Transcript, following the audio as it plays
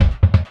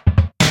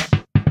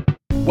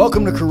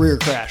Welcome to Career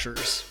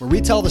Crashers, where we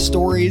tell the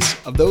stories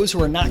of those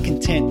who are not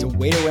content to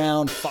wait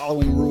around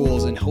following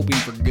rules and hoping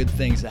for good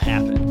things to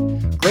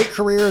happen. Great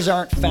careers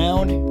aren't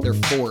found, they're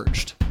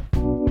forged.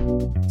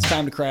 It's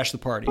time to crash the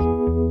party.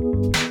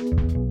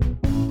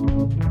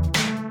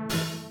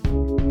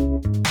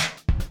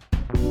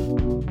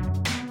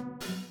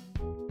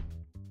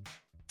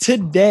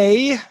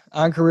 Today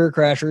on Career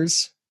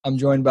Crashers, I'm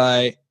joined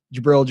by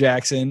Jibril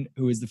Jackson,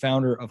 who is the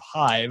founder of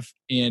Hive.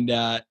 And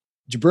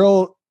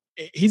Jibril,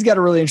 he's got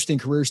a really interesting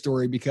career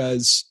story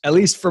because, at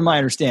least from my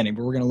understanding,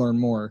 but we're going to learn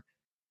more,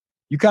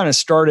 you kind of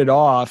started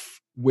off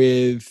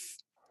with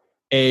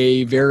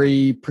a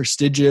very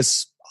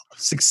prestigious,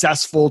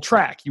 successful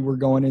track. You were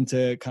going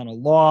into kind of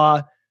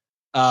law,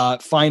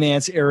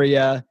 finance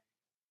area,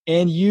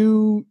 and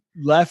you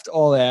left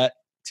all that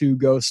to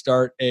go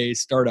start a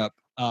startup.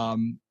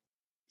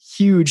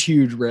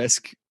 Huge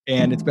risk.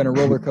 And it's been a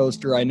roller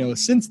coaster, I know,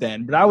 since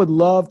then. But I would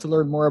love to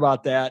learn more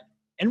about that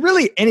and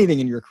really anything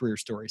in your career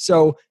story.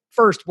 So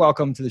first,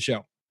 welcome to the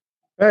show.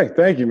 Hey,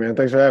 thank you, man.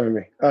 Thanks for having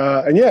me.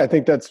 And yeah, I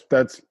think that's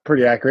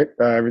pretty accurate.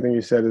 Everything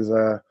you said is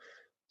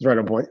right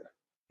on point.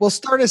 Well,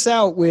 start us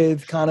out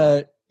with kind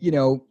of,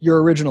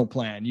 your original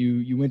plan.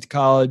 You went to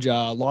college,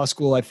 law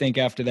school, I think,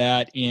 after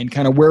that, and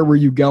kind of where were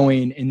you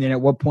going? And then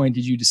at what point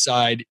did you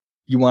decide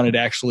you wanted to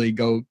actually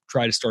go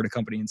try to start a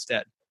company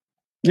instead?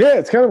 Yeah,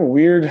 it's kind of a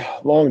weird,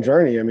 long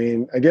journey. I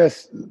mean, I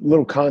guess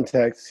little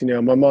context,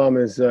 my mom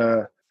is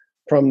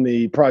from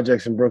the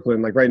projects in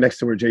Brooklyn, like right next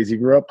to where Jay-Z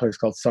grew up, a place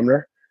called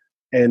Sumner.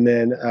 And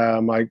then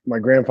my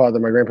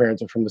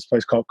grandparents are from this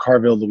place called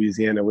Carville,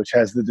 Louisiana, which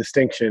has the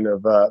distinction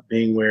of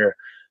being where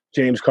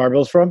James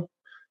Carville's from.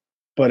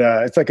 But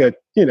it's like a,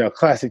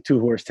 classic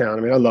two-horse town.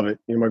 I mean, I love it.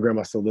 My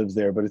grandma still lives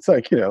there, but it's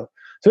like, so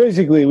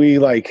basically we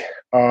like,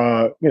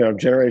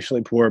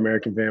 generationally poor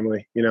American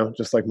family,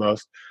 just like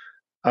most.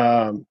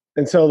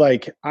 And so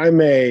like, I'm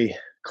a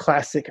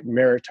classic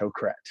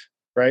meritocrat,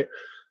 right?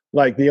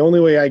 Like the only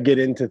way I get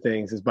into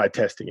things is by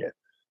testing it.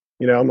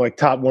 I'm like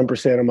top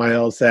 1% of my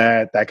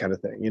LSAT, that kind of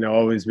thing,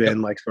 always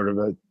been like sort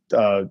of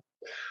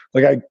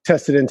like I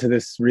tested into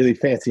this really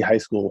fancy high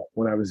school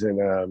when I was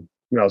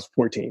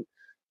 14.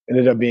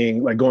 Ended up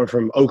being like going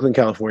from Oakland,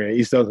 California,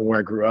 East Oakland, where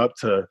I grew up,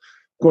 to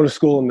going to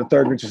school in the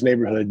third richest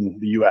neighborhood in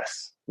the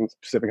U.S., in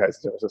Pacific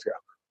Heights, San Francisco.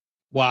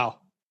 Wow.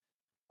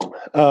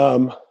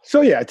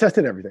 So yeah, I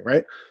tested everything,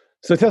 right?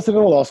 So I tested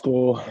in a law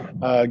school,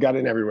 got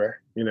in everywhere,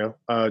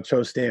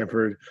 chose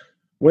Stanford,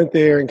 went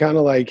there, and kind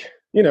of like,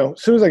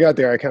 as soon as I got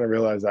there, I kind of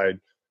realized I'd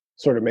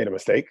sort of made a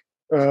mistake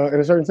in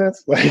a certain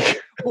sense.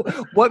 Like,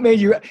 what made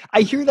you?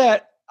 I hear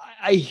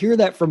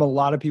that from a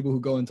lot of people who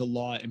go into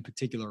law in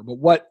particular. But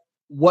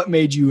what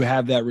made you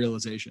have that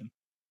realization?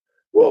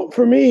 Well,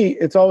 for me,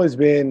 it's always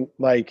been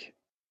like,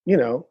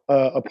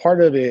 a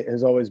part of it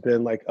has always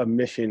been like a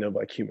mission of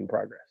like human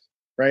progress,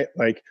 right?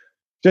 Like,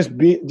 just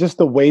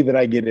the way that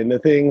I get into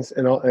things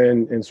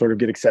and sort of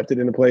get accepted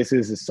into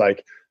places. It's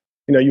like,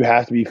 you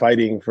have to be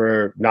fighting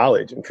for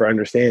knowledge and for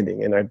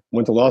understanding. And I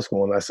went to law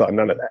school and I saw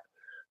none of that.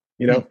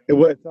 It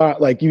was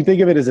not like, you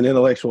think of it as an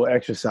intellectual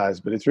exercise,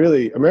 but it's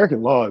really,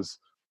 American law is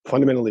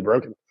fundamentally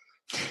broken.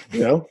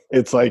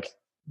 It's like,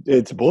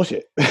 it's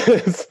bullshit.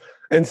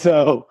 And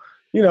so,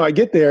 I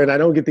get there and I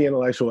don't get the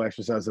intellectual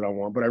exercise that I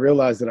want, but I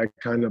realized that I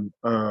kind of,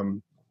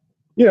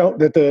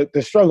 that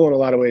the struggle in a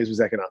lot of ways was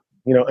economic,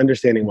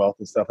 understanding wealth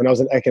and stuff. And I was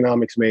an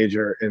economics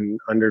major in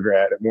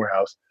undergrad at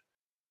Morehouse.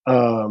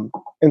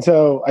 And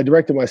so I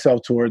directed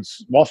myself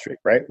towards Wall Street,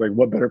 right? Like,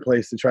 what better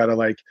place to try to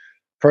like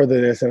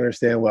further this and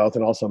understand wealth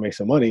and also make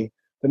some money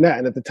than that.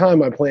 And at the time,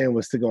 my plan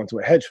was to go into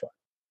a hedge fund,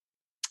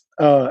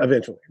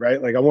 eventually,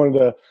 right? Like,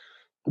 the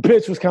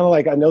pitch was kind of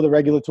like, I know the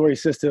regulatory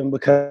system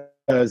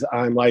because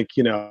I'm like,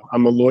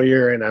 I'm a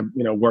lawyer and I'm,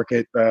 work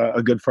at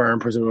a good firm,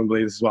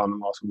 presumably. This is why I'm in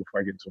law school before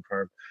I get into a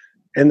firm.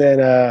 And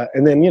then,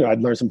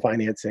 I'd learn some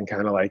finance and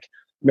kind of like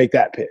make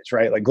that pitch,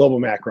 right? Like global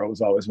macro was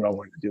always what I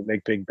wanted to do,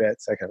 make big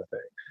bets, that kind of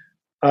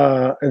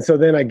thing. And so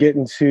then I get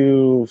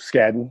into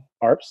Skadden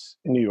Arps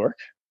in New York,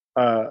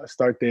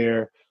 start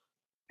there.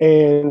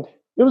 And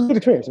it was a good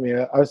experience. I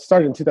mean, I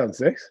started in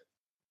 2006.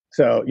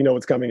 So,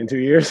 what's coming in 2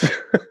 years.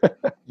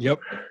 Yep.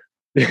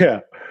 Yeah.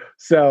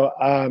 So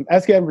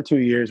at Skadden for 2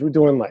 years, we're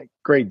doing like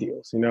great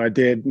deals. I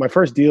did, my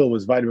first deal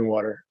was vitamin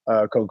water,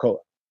 Coca-Cola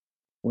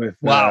with,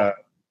 wow.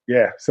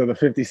 So the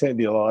 50-cent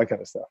deal, all that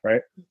kind of stuff,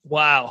 right?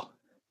 Wow.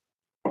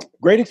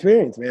 Great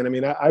experience, man. I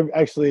mean, I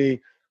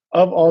actually,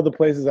 of all the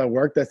places I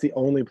worked, that's the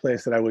only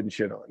place that I wouldn't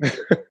shit on.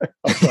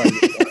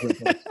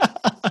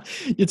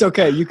 It's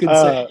okay. You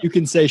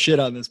can say shit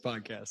on this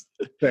podcast.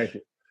 Thank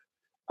you.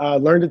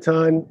 Learned a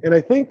ton. And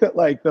I think that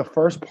like the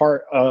first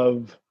part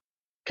of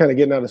kind of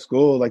getting out of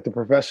school, like the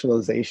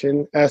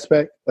professionalization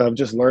aspect of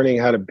just learning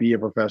how to be a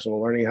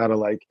professional, learning how to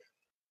like,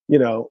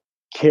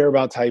 care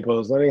about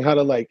typos, learning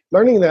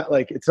that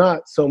like, it's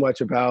not so much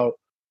about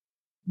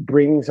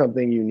bringing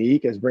something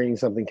unique as bringing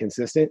something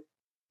consistent,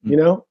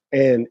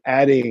 and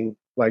adding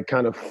like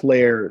kind of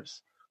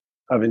flares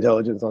of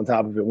intelligence on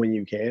top of it when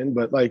you can.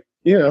 But like,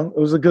 it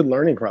was a good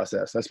learning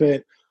process. I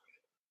spent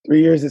 3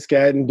 years at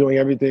Skadden, doing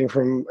everything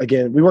from,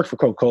 again, we worked for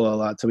Coca-Cola a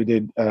lot. So we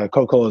did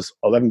Coca-Cola's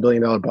 $11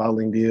 billion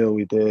bottling deal.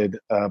 We did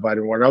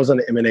vitamin water. I was on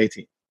the M&A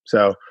team.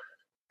 So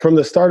from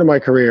the start of my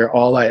career,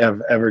 all I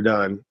have ever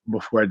done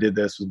before I did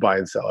this was buy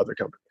and sell other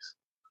companies.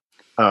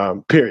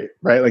 Period.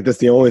 Right? Like that's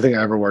the only thing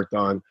I ever worked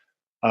on.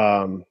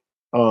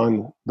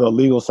 On the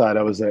legal side,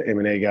 I was an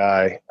M&A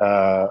guy,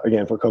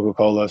 again, for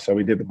Coca-Cola. So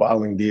we did the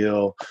bottling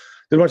deal,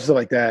 did a bunch of stuff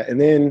like that. And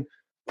then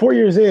 4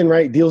 years in,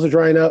 right, deals are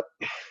drying up.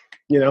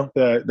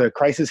 The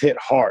crisis hit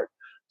hard.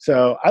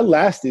 So I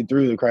lasted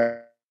through the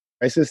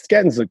crisis.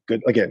 Skadden's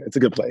it's a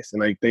good place.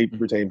 And like they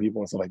retain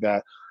people and stuff like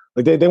that.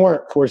 Like they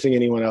weren't forcing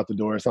anyone out the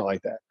door. It's not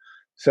like that.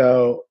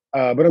 So,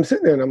 but I'm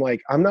sitting there and I'm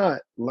like, I'm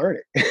not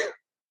learning,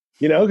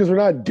 because we're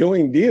not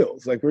doing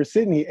deals. Like we're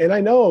sitting here. And I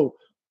know,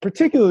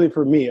 particularly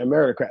for me, a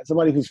meritocrat,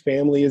 somebody whose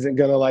family isn't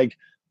going to like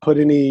put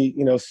any,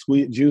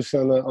 sweet juice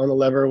on the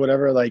lever or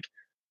whatever. Like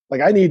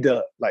I need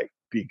to like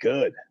be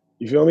good.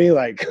 You feel me?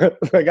 Like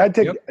I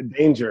take a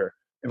danger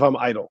if I'm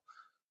idle.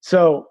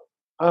 So,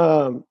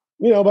 about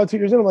 2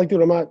 years in, I'm like,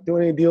 dude, I'm not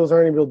doing any deals.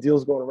 Aren't any real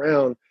deals going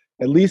around.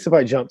 At least if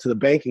I jump to the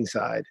banking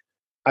side,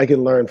 I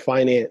can learn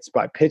finance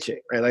by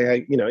pitching, right?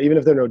 Like, even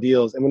if there are no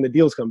deals, and when the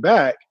deals come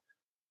back,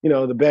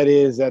 the bet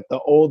is that the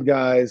old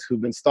guys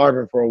who've been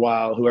starving for a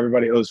while, who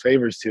everybody owes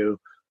favors to,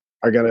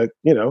 are gonna,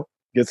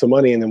 get some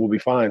money, and then we'll be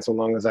fine, so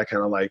long as I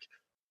kind of like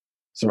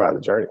survive the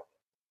journey.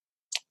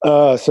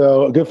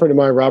 So a good friend of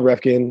mine, Rob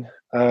Refkin,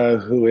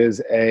 who is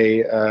he's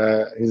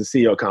a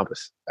CEO of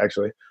Compass,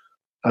 actually,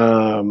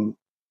 founder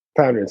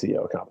and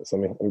CEO of Compass.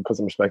 Let me put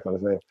some respect on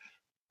his name.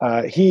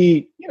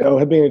 He,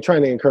 had been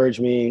trying to encourage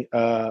me.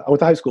 I went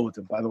to high school with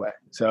him, by the way.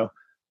 So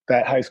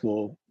that high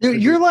school,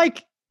 Dude, you're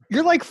like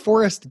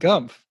Forrest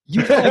Gump.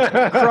 You've like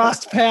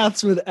crossed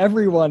paths with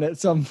everyone at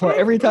some point.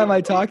 Every time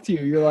I talk to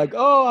you, you're like,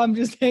 "Oh, I'm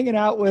just hanging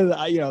out with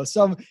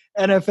some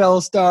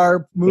NFL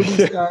star,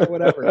 movie star,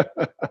 whatever."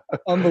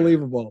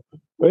 Unbelievable.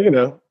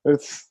 Well,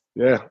 it's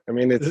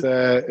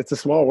it's a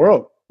small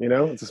world.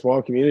 It's a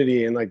small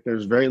community, and like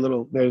there's very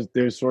little.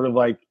 There's sort of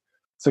like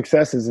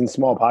successes in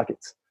small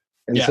pockets,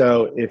 and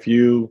so if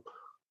you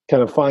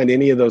kind of find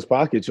any of those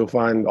pockets, you'll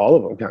find all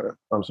of them. Kind of.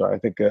 I'm sorry. I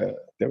think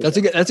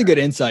that's a good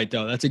insight,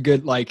 though. That's a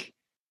good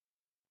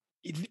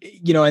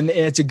and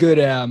it's a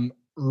good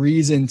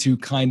reason to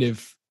kind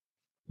of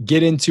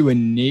get into a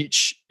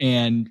niche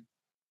and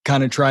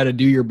kind of try to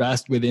do your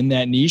best within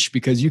that niche,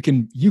 because you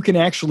can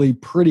actually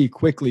pretty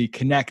quickly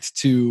connect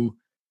to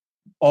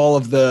all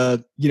of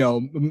the,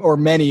 or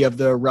many of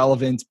the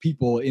relevant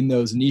people in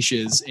those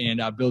niches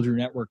and build your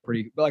network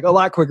a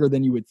lot quicker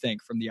than you would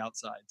think from the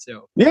outside.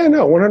 So yeah,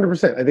 no,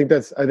 100%. I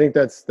think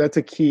that's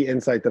a key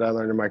insight that I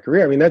learned in my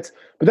career. I mean, that's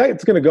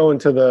going to go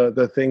into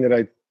the thing that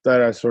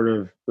I sort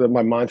of,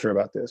 my mantra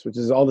about this, which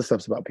is all the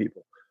stuff's about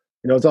people.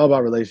 It's all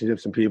about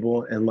relationships and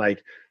people. And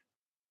like,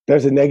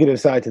 there's a negative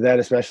side to that,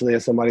 especially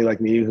as somebody like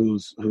me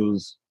whose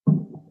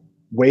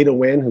way to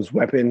win, whose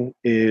weapon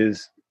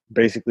is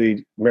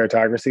basically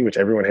meritocracy, which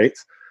everyone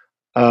hates.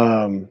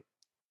 And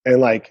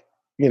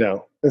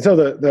so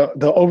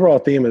the overall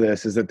theme of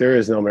this is that there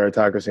is no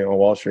meritocracy on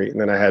Wall Street.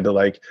 And then I had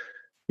to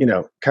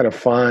kind of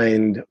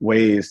find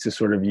ways to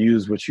sort of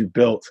use what you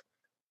built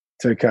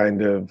to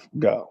kind of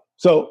go.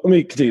 So let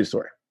me continue the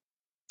story.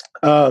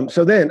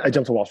 So then I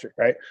jumped to Wall Street,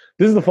 right?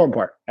 This is the fun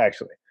part,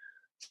 actually.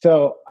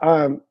 So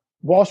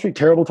Wall Street,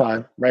 terrible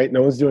time, right?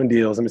 No one's doing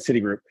deals. I'm at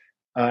Citigroup,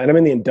 and I'm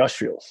in the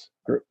industrials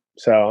group.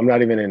 So I'm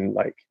not even in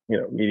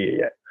media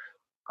yet.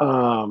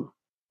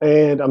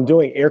 And I'm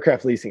doing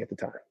aircraft leasing at the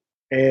time.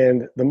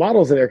 And the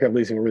models in aircraft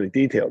leasing are really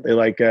detailed.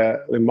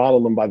 They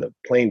model them by the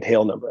plane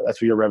tail number.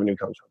 That's where your revenue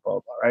comes from, blah,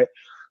 blah, blah, right?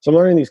 So I'm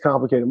learning these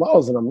complicated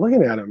models, and I'm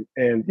looking at them,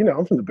 and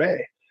I'm from the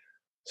Bay.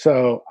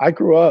 So I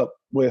grew up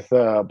with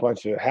a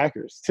bunch of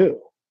hackers too,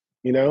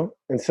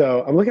 And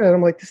so I'm looking at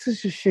them like, this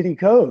is just shitty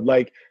code.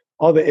 Like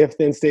all the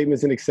if-then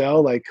statements in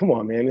Excel, like, come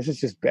on, man, this is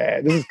just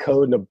bad. This is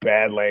code in a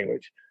bad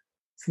language.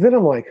 So then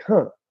I'm like,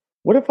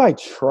 what if I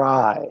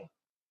try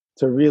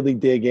to really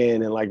dig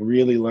in and like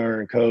really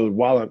learn code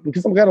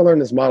because I'm got to learn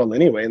this model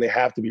anyway, and they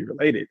have to be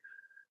related.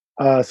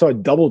 So I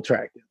double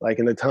tracked it. Like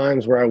in the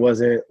times where I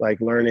wasn't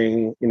like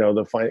learning,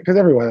 the finance, because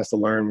everyone has to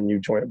learn when you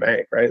join a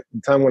bank, right?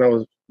 The time when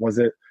I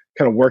wasn't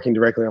kind of working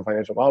directly on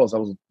financial models, I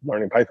was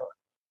learning Python.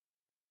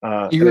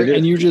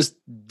 And you just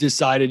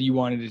decided you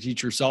wanted to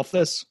teach yourself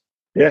this?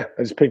 Yeah,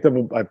 I picked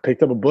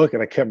up a book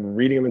and I kept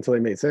reading them until they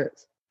made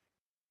sense.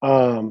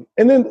 And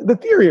then the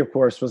theory, of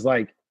course, was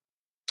like,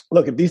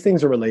 look, if these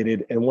things are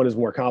related and one is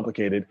more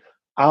complicated,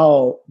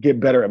 I'll get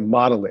better at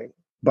modeling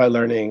by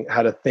learning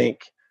how to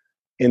think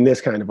in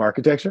this kind of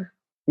architecture.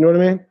 You know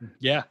what I mean?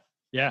 Yeah.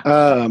 Yeah.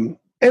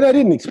 And I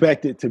didn't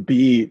expect it to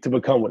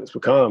become what it's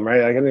become,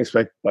 right? I didn't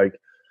expect like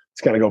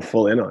to kind of go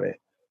full in on it.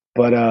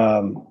 But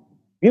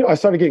I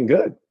started getting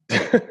good.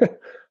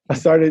 I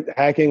started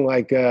hacking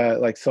like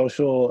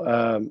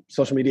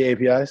social media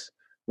APIs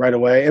right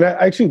away. And I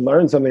actually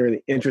learned something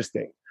really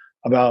interesting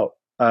about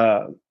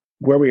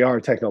where we are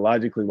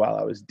technologically while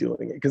I was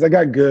doing it. Because I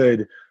got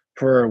good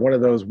for one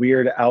of those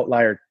weird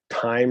outlier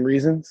time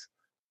reasons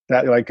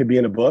that like could be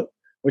in a book.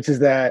 which is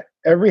that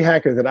every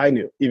hacker that I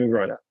knew, even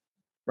growing up,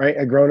 right,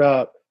 had grown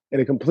up in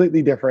a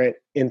completely different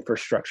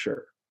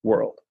infrastructure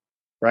world,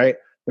 right?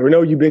 There were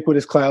no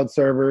ubiquitous cloud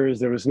servers.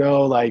 There was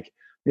no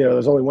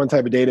there's only one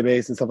type of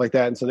database and stuff like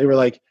that. And so they were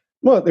like,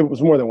 well, it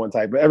was more than one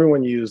type, but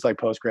everyone used like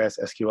Postgres,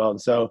 SQL. And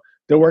so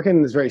they're working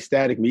in this very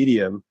static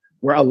medium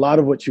where a lot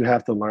of what you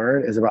have to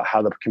learn is about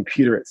how the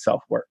computer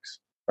itself works,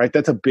 right?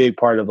 That's a big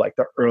part of like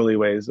the early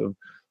ways of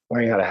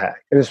learning how to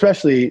hack. And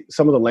especially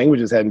some of the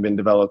languages hadn't been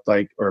developed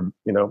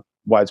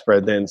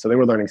widespread then. So they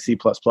were learning C++,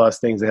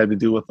 things that had to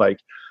do with like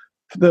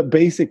the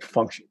basic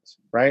functions,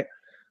 right?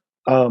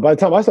 By the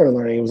time I started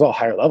learning, it was all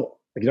higher level.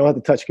 Like you don't have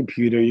to touch a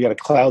computer. You got a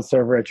cloud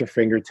server at your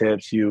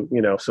fingertips.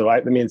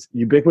 That means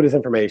ubiquitous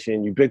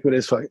information,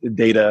 ubiquitous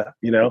data,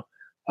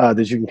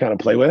 that you can kind of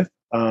play with.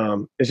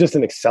 It's just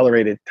an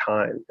accelerated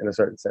time in a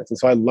certain sense. And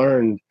so I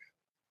learned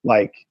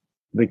like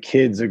the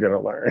kids are going to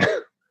learn.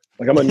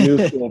 Like I'm a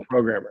new school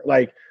programmer.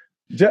 Like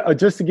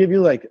just to give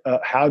you like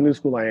how new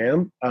school I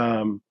am,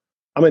 I'm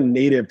a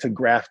native to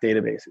graph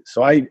databases.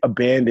 So I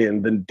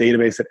abandoned the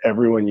database that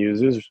everyone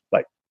uses,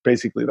 like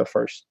basically the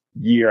first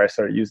year I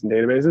started using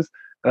databases.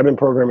 I've been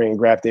programming in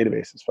graph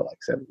databases for like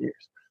 7 years.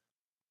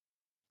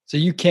 So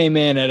you came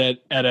in at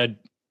an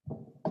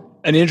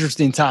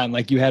interesting time.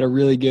 Like you had a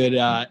really good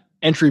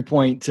entry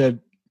point to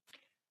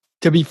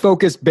be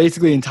focused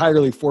basically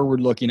entirely forward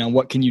looking on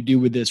what can you do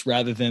with this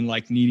rather than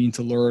like needing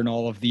to learn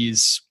all of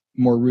these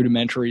more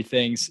rudimentary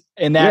things.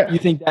 And that you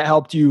think that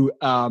helped you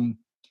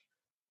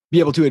be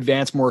able to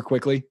advance more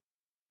quickly?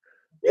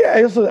 Yeah,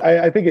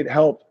 I think it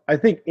helped. I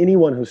think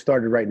anyone who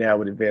started right now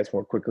would advance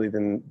more quickly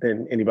than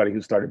anybody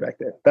who started back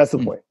then. That's the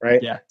point,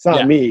 right? Yeah. It's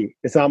not me.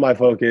 It's not my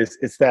focus.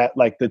 It's that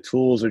like the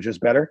tools are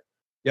just better.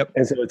 Yep.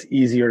 And so it's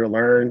easier to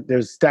learn.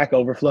 There's Stack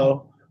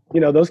Overflow.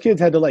 Those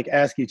kids had to like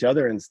ask each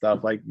other and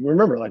stuff. Like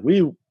remember, like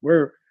we're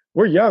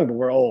young, but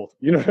we're old.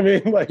 You know what I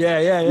mean? Like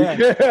yeah.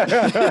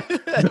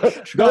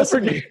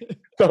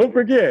 Don't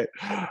forget.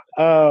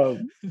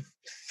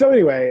 So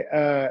anyway,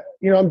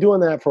 I'm doing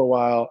that for a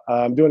while.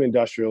 I'm doing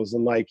industrials,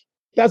 and like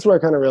that's where I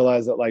kind of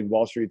realized that like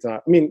Wall Street's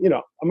not. I mean,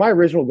 my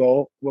original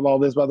goal with all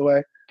this, by the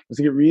way, was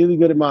to get really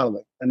good at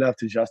modeling enough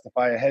to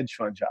justify a hedge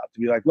fund job. To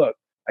be like, look,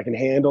 I can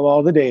handle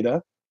all the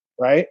data,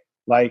 right?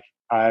 Like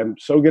I'm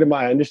so good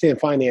I understand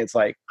finance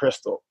like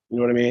crystal. You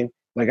know what I mean?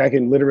 Like I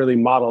can literally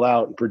model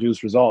out and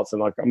produce results,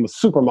 and like I'm a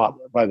super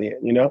modeler by the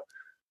end.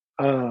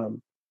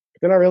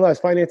 Then I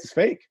realized finance is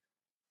fake.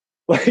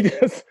 Like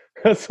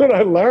that's what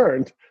I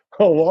learned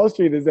on Wall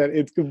Street is that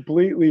it's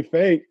completely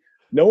fake.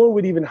 No one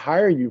would even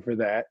hire you for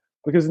that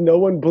because no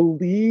one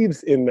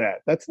believes in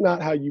that. That's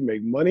not how you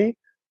make money.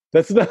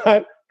 That's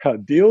not how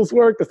deals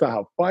work. That's not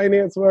how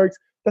finance works.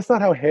 That's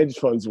not how hedge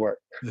funds work.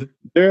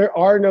 There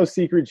are no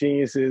secret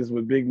geniuses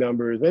with big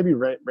numbers, maybe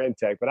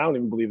Rentec, but I don't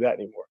even believe that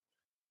anymore.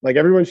 Like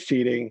everyone's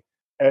cheating.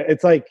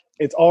 It's like,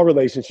 it's all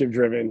relationship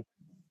driven.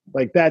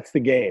 Like that's the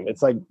game.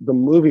 It's like the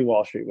movie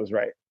Wall Street was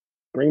right.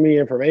 Bring me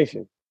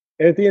information.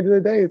 And at the end of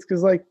the day, it's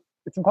because like,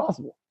 it's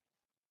impossible.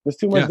 There's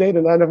too much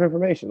data, not enough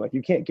information. Like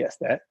you can't guess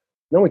that.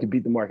 No one can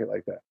beat the market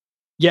like that.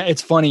 Yeah,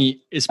 it's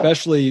funny,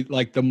 especially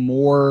like the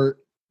more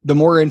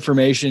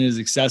information is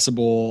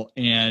accessible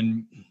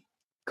and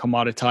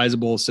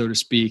commoditizable, so to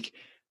speak,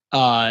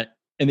 and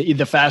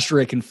the faster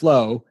it can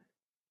flow,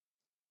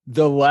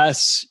 the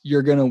less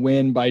you're going to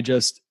win by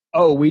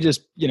we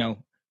just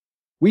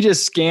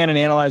scan and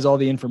analyze all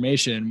the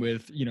information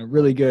with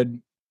really good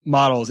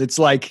models. It's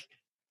like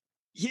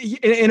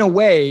in a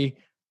way,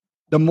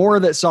 the more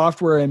that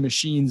software and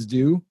machines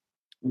do,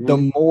 the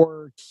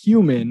more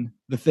human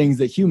the things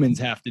that humans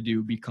have to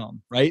do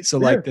become, right? So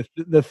like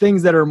the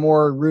things that are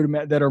more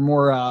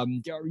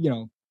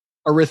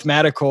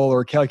arithmetical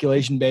or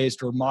calculation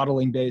based or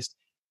modeling based,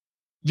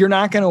 you're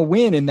not going to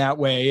win in that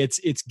way.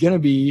 It's going to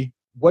be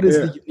what is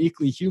the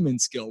uniquely human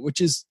skill, which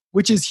is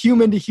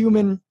human to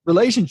human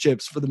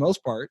relationships for the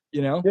most part,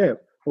 Yeah.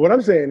 What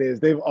I'm saying is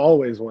they've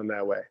always won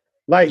that way.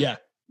 Like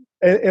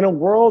in a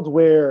world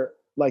where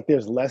like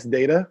there's less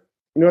data,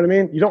 you know what I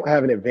mean? You don't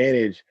have an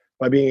advantage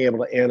by being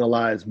able to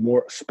analyze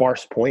more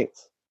sparse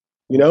points.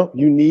 You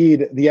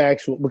need the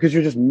actual, because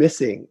you're just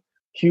missing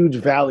huge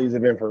valleys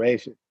of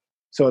information.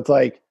 So it's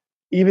like,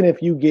 even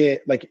if you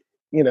get like,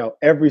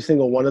 every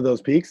single one of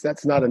those peaks,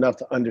 that's not enough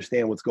to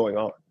understand what's going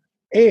on.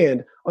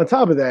 And on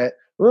top of that,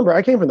 remember,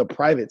 I came from the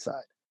private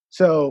side.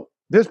 So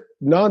there's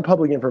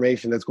non-public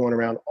information that's going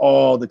around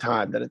all the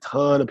time that a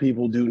ton of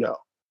people do know.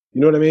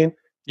 You know what I mean?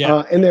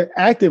 Yeah. And they're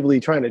actively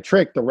trying to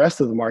trick the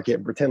rest of the market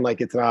and pretend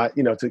like it's not,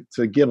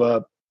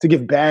 to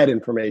give bad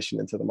information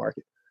into the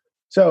market.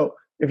 So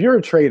if you're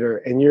a trader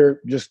and you're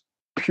just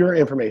pure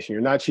information,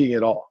 you're not cheating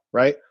at all,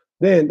 right?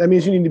 Then that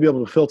means you need to be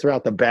able to filter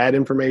out the bad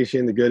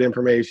information, the good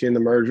information,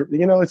 the merger.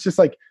 It's just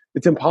like,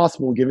 it's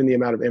impossible given the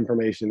amount of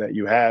information that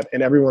you have.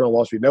 And everyone on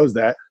Wall Street knows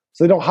that.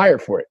 So they don't hire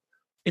for it.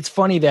 It's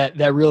funny that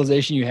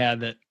realization you had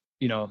that,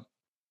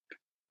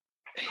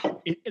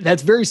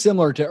 that's very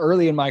similar to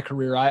early in my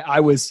career. I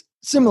was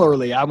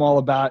similarly, I'm all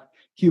about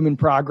human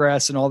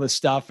progress and all this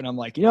stuff. And I'm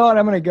like, you know what?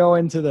 I'm going to go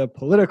into the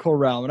political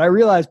realm. And I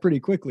realized pretty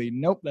quickly,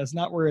 nope, that's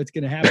not where it's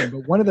going to happen.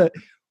 But one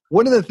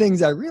of the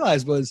things I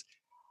realized was,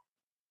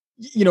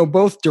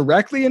 both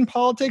directly in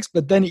politics,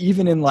 but then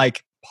even in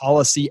like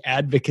policy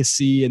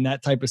advocacy and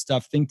that type of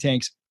stuff, think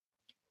tanks.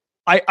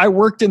 I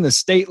worked in the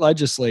state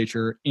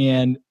legislature,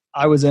 and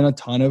I was in a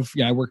ton of,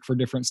 I worked for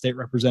different state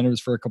representatives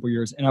for a couple of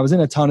years, and I was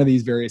in a ton of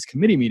these various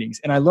committee meetings.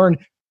 And I learned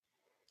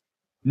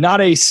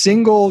not a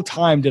single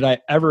time did I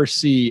ever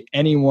see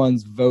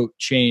anyone's vote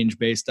change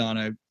based on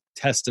a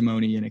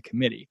testimony in a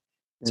committee.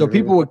 So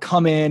people would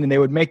come in and they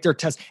would make their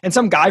test, and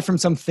some guy from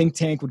some think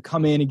tank would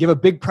come in and give a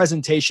big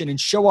presentation and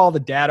show all the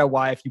data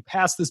why if you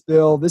pass this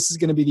bill, this is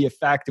going to be the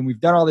effect. And we've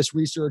done all this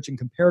research and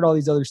compared all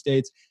these other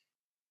states.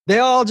 They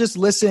all just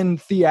listen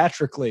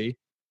theatrically,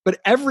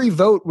 but every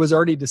vote was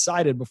already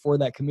decided before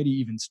that committee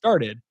even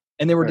started.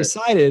 And they were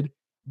decided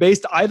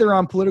based either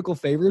on political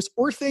favors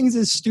or things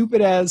as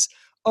stupid as,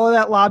 oh,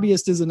 that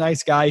lobbyist is a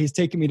nice guy. He's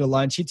taking me to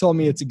lunch. He told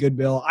me it's a good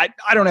bill.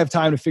 I don't have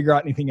time to figure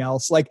out anything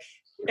else.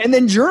 And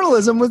then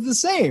journalism was the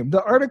same.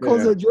 The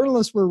articles that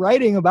journalists were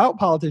writing about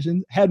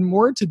politicians had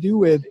more to do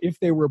with if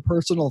they were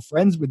personal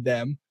friends with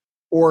them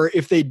or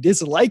if they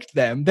disliked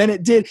them than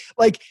it did.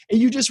 And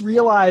you just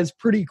realize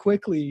pretty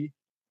quickly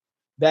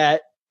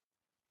that,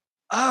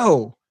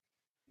 no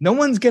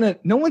one's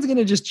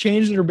gonna just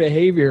change their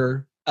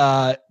behavior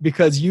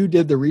because you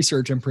did the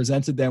research and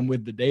presented them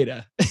with the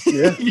data.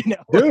 Yeah,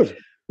 dude.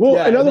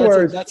 Well, in other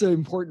words, that's an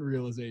important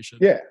realization.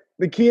 Yeah,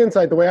 the key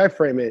insight, the way I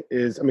frame it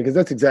is, because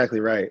that's exactly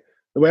right.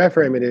 The way I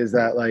frame it is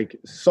that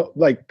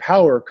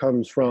power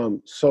comes from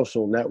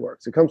social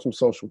networks. It comes from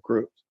social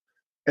groups.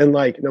 And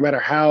no matter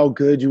how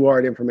good you are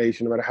at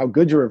information, no matter how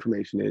good your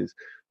information is,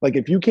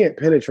 if you can't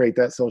penetrate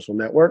that social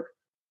network,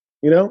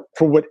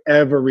 for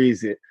whatever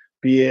reason,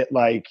 be it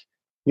they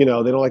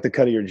don't like the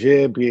cut of your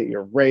jib, be it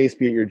your race,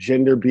 be it your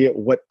gender, be it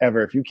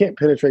whatever. If you can't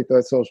penetrate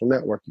that social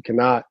network, you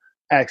cannot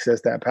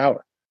access that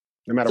power,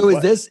 no matter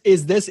what. So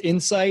is this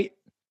insight?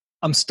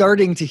 I'm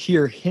starting to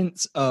hear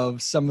hints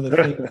of some of the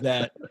things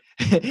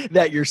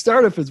that your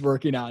startup is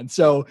working on.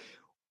 So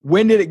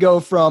when did it go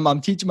from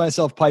I'm teaching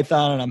myself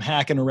Python and I'm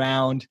hacking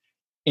around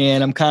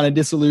and I'm kind of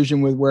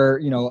disillusioned with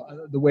where,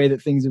 the way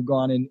that things have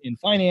gone in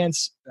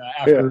finance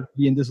after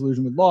being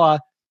disillusioned with law?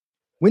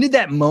 When did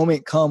that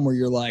moment come where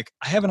you're like,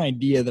 I have an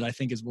idea that I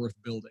think is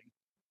worth building?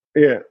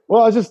 Yeah.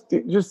 Well, just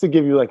to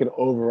give you an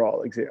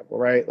overall example,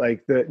 right?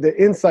 The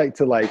insight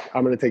to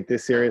I'm going to take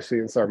this seriously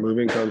and start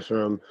moving comes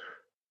from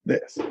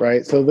this,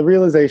 right? So the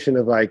realization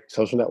of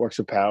social networks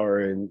of power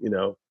and,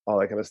 all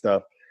that kind of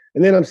stuff.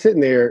 And then I'm sitting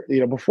there,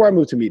 before I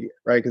moved to media,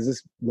 right? Because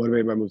this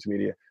motivated my move to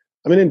media.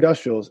 I'm in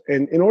industrials.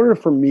 And in order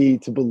for me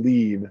to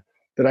believe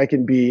that I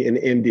can be an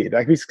MD, that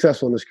I can be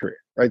successful in this career,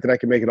 right? That I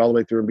can make it all the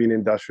way through and be an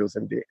industrials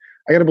MD,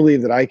 I got to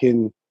believe that I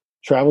can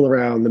travel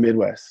around the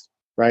Midwest,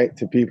 right?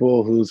 To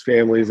people whose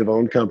families have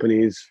owned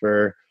companies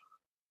for,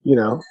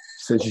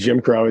 since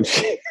Jim Crow and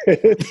shit.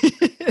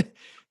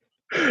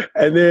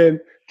 And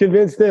then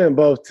convince them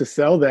both to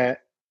sell that,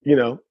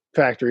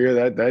 factory or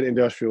that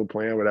industrial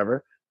plant,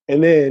 whatever,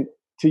 and then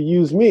to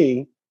use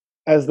me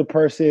as the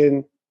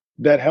person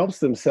that helps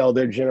them sell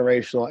their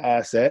generational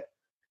asset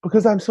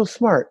because I'm so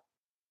smart.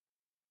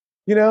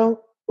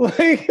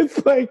 It's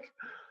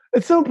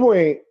at some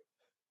point,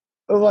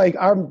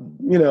 I'm,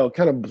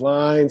 kind of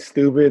blind,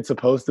 stupid,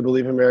 supposed to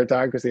believe in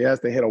meritocracy has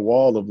to hit a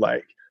wall of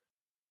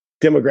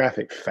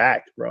demographic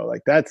fact, bro.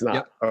 That's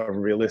not a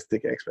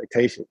realistic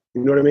expectation.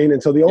 You know what I mean?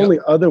 And so the only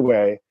other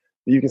way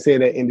that you can say in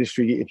that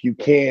industry, if you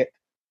can't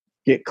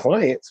get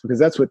clients, because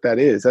that's what that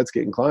is, that's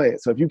getting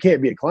clients. So if you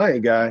can't be a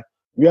client guy,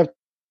 you have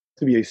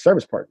to be a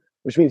service partner,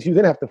 which means you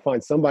then have to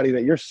find somebody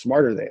that you're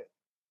smarter than,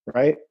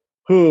 right?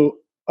 Who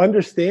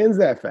understands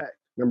that fact,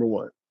 number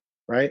one,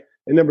 right?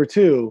 And number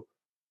two,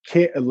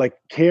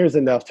 cares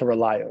enough to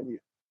rely on you.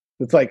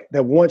 It's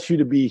that wants you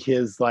to be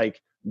his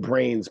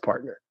brains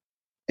partner.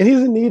 And he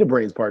doesn't need a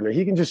brains partner.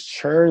 He can just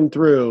churn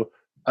through,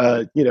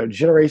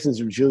 generations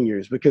of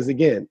juniors because,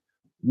 again,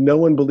 no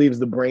one believes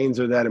the brains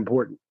are that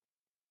important.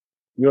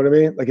 You know what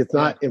I mean? It's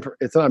not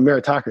a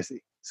meritocracy.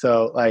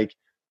 So,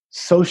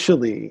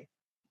 socially,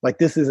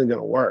 this isn't going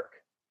to work.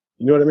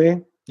 You know what I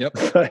mean?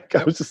 Yep.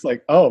 I was just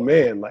oh,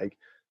 man,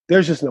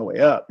 there's just no way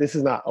up. This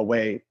is not a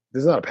way.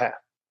 This is not a path.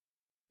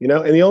 And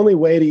the only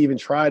way to even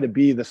try to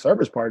be the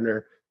service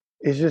partner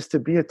is just to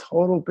be a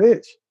total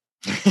bitch.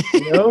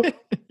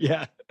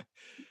 Yeah.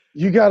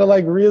 You got to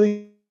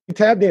really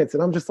tap dance.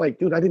 And I'm just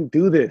dude, I didn't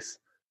do this.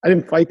 I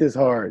didn't fight this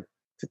hard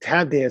to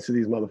tap dance to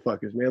these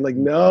motherfuckers, man.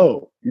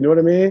 No, you know what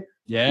I mean?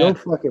 Yeah. No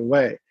fucking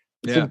way.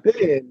 Yeah. So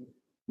then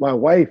my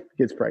wife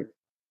gets pregnant,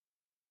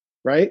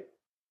 right?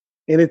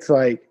 And it's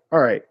all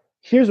right,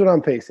 here's what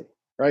I'm facing,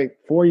 right?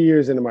 4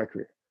 years into my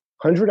career,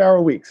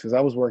 100-hour weeks, because I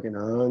was working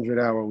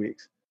 100-hour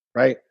weeks,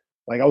 right?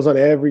 I was on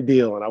every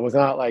deal and I was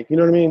not you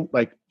know what I mean?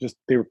 Just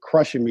they were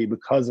crushing me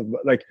because of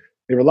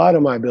they relied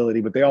on my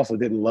ability, but they also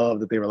didn't love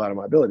that they relied on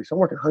my ability. So I'm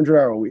working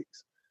 100-hour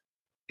weeks.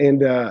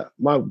 And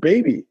my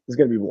baby is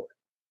going to be born.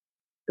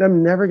 And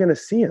I'm never going to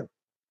see him.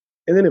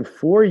 And then in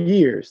 4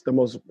 years, the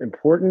most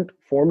important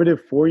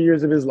formative 4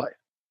 years of his life,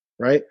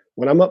 right?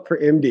 When I'm up for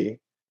MD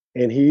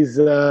and he's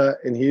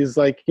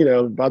like,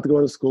 about to go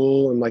into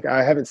school and like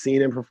I haven't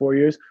seen him for 4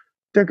 years,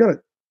 they're gonna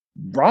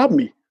rob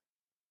me.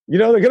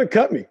 They're gonna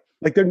cut me.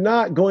 Like they're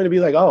not going to be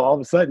like, oh, all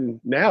of a sudden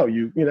now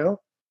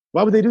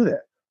why would they do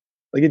that?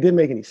 Like it didn't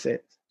make any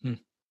sense. It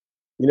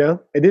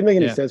didn't make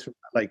any sense.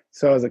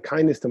 So as a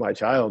kindness to my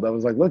child, I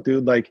was like, look,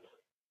 dude, like,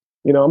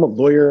 I'm a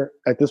lawyer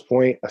at this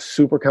point, a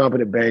super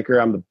competent banker.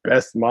 I'm the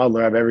best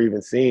modeler I've ever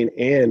even seen.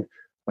 And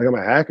like, I'm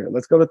a hacker.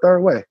 Let's go the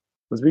third way.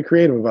 Let's be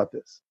creative about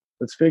this.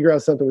 Let's figure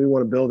out something we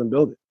want to build and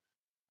build it.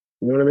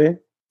 You know what I mean?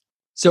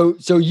 So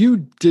you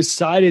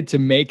decided to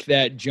make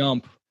that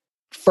jump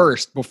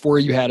first before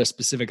you had a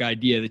specific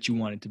idea that you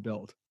wanted to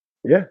build.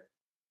 Yeah.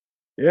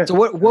 Yeah. So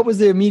what was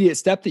the immediate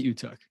step that you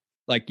took?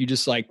 Like you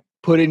just like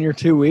put in your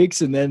 2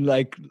 weeks and then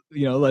like,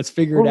 let's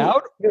figure it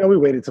out? We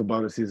waited till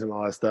bonus season and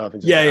all that stuff.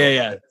 And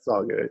yeah. It's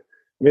all good.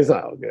 I mean, it's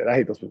not all good. I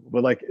hate those people.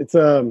 But like, it's,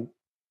 they're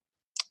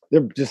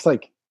just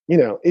like,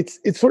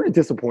 it's sort of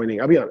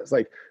disappointing. I'll be honest.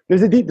 Like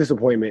there's a deep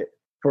disappointment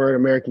for an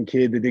American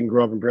kid that didn't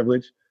grow up in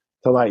privilege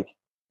to like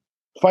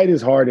fight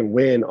as hard and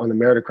win on the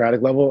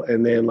meritocratic level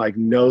and then like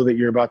know that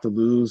you're about to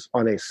lose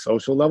on a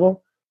social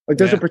level. Like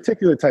there's a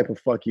particular type of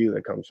fuck you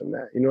that comes from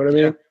that. You know what I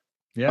mean?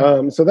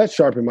 Yeah. So that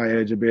sharpened my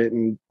edge a bit.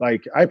 And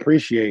like, I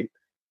appreciate,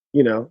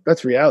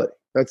 that's reality.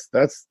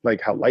 That's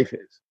like how life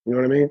is. You know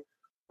what I mean?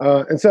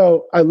 And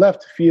so I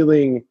left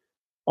feeling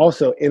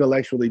also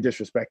intellectually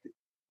disrespected.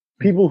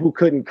 People who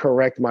couldn't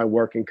correct my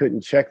work and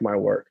couldn't check my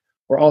work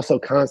were also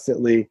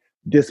constantly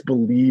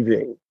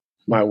disbelieving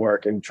my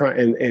work and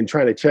trying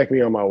to check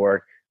me on my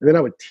work. And then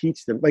I would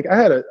teach them. Like I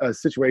had a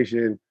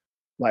situation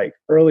like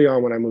early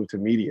on when I moved to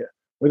media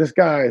where this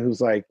guy who's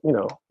like, I'm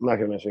not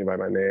gonna mention anybody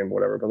by name,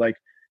 whatever, but like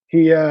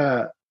he's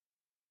a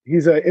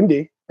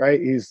MD,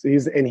 right? He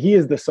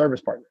is the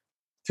service partner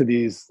to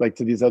these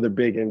other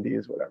big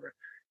MDs, whatever.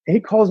 And he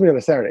calls me on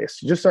a Saturday.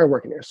 So just started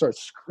working there,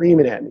 starts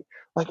screaming at me.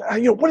 Like,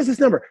 what is this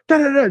number? Da,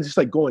 da, da, just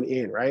like going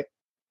in, right?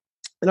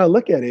 And I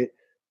look at it,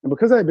 and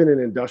because I've been in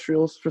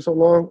industrials for so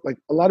long, like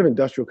a lot of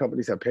industrial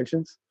companies have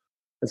pensions.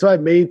 And so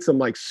I've made some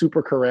like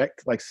super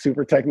correct, like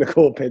super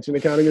technical pension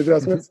accounting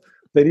adjustments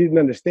that he didn't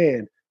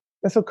understand.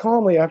 And so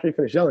calmly after he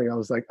finished yelling, I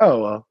was like,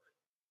 oh, well,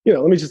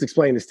 let me just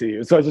explain this to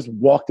you. So I just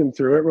walked him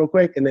through it real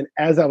quick. And then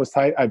as I was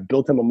tight, I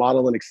built him a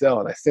model in Excel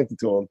and I sent it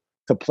to him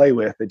to play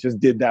with. It just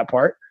did that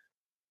part.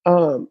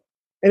 And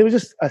it was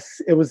just,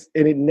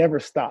 and it never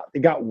stopped.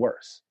 It got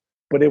worse,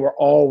 but they were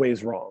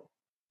always wrong.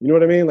 You know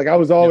what I mean? Like I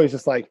was always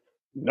just like,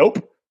 nope.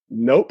 You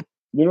know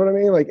what I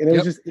mean? Like, and it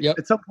was just,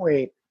 at some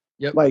point,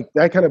 like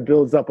that kind of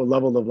builds up a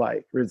level of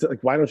like,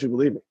 why don't you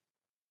believe me?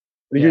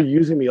 Like, you're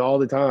using me all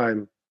the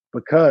time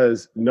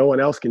because no one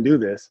else can do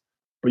this,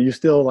 but you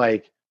still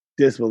like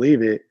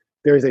disbelieve it.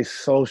 There's a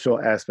social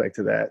aspect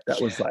to that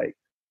was like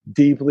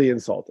deeply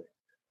insulting.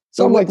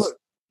 So I'm like,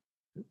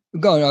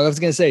 I was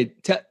going to say,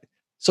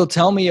 so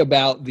tell me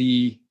about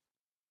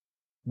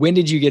when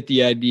did you get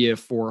the idea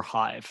for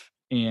Hive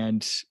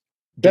and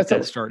get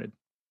that started?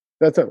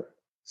 That's over.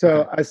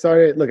 So I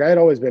started, I had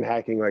always been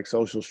hacking like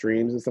social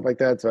streams and stuff like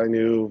that. So I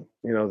knew,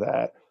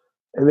 that.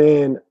 And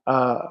then,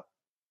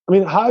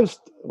 Hive's,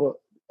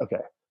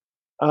 okay.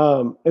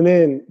 And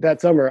then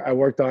that summer I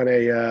worked on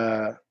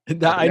I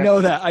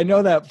know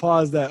that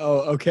pause that,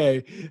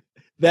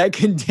 that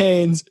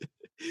contains,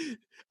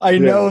 I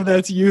know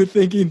that's you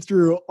thinking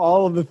through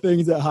all of the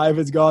things that Hive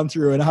has gone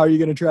through and how are you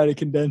going to try to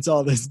condense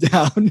all this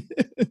down?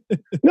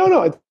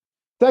 No, it's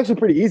actually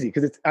pretty easy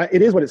because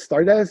it is what it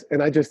started as.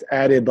 And I just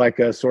added like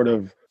a sort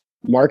of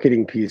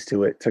marketing piece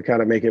to it to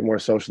kind of make it more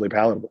socially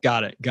palatable.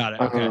 Got it.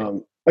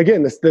 Okay.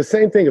 Again, the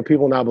same thing of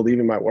people not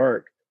believing my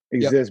work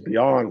exists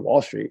beyond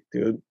Wall Street,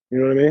 dude. You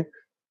know what I mean?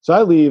 So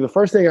I leave. The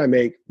first thing I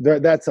make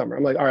that summer,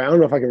 I'm like, all right, I don't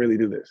know if I can really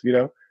do this.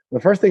 The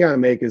first thing I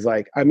make is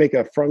like, I make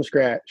a from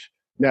scratch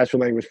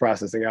natural language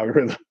processing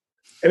algorithm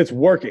and it's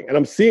working and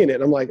I'm seeing it.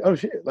 And I'm like, oh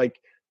shit. Like,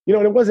 and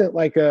it wasn't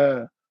like,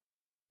 it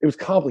was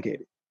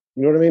complicated.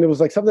 You know what I mean? It was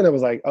like something that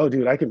was like, oh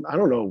dude, I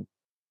don't know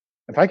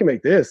if I can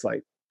make this,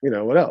 like,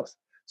 what else?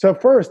 So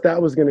at first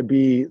that was going to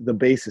be the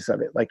basis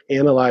of it, like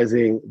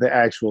analyzing the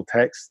actual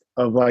text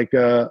of like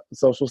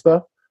social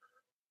stuff.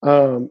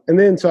 And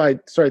then so I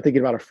started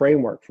thinking about a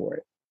framework for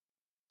it.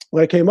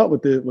 What I came up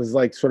with was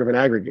like sort of an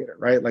aggregator,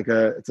 right? Like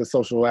it's a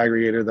social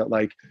aggregator that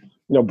like,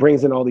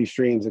 brings in all these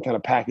streams and kind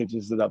of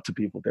packages it up to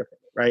people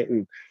differently, right?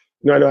 And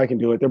I know I can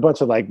do it. There are a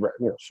bunch of like,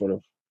 sort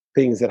of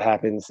things that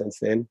happened since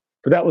then,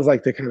 but that was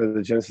like the kind of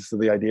the genesis of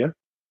the idea.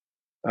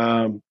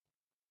 And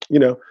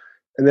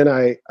then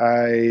I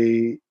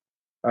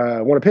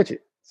want to pitch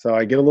it. So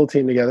I get a little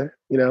team together,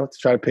 to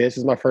try to pitch. This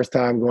is my first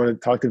time going to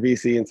talk to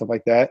VC and stuff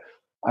like that.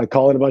 I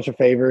call in a bunch of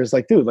favors,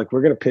 like, dude, like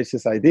we're going to pitch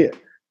this idea.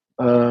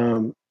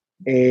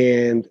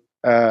 And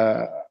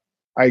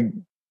I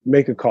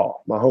make a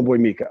call, my homeboy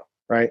Miko,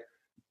 right?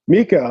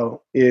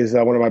 Miko is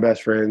one of my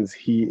best friends.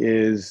 He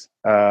is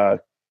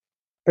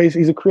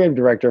basically, he's a creative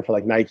director for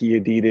like Nike,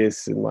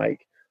 Adidas, and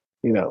like,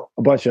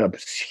 a bunch of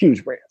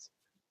huge brands.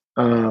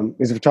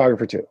 He's a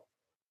photographer too.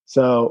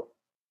 So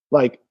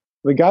like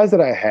the guys that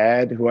I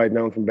had who I'd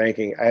known from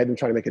banking, I had them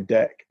trying to make a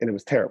deck and it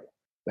was terrible.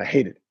 And I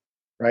hated it.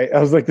 Right.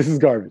 I was like, this is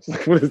garbage.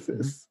 Like, what is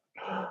this?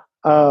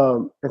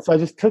 And so I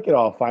just took it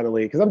all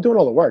finally because I'm doing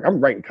all the work. I'm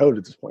writing code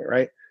at this point,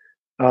 right?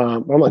 But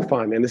I'm like,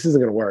 fine, man, this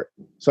isn't gonna work.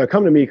 So I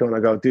come to Miko and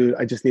I go, dude,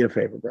 I just need a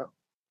favor, bro.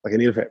 Like, I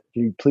need a favor.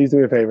 Can you please do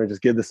me a favor and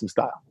just give this some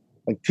style?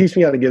 Like, teach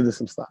me how to give this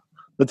some style.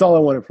 That's all I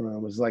wanted from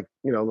him was like,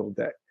 a little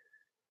deck.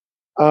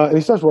 And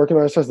he starts working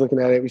on it, starts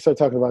looking at it. We start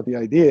talking about the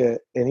idea,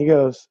 and he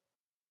goes,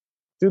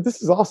 dude,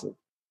 this is awesome.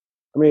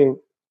 I mean,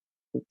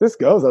 if this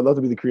goes, I'd love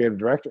to be the creative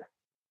director.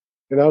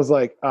 And I was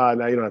like,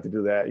 no, you don't have to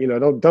do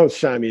that. Don't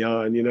shine me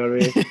on, you know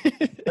what I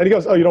mean? And he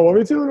goes, oh, you don't want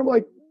me to? And I'm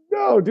like,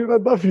 no, dude,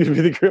 I'd love for you to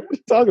be the creative. What are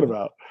you talking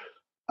about?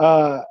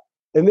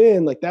 And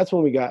then like, that's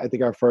when we got, I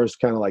think, our first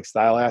kind of like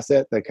style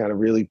asset that kind of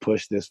really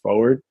pushed this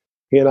forward.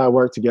 He and I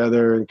worked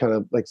together and kind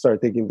of like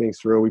started thinking things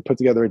through. We put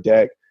together a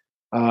deck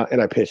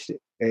and I pitched it.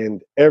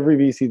 And every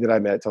VC that I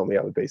met told me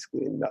I was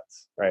basically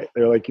nuts, right?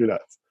 They were like, you're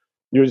nuts.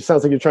 It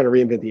sounds like you're trying to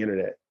reinvent the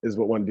internet is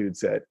what one dude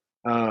said.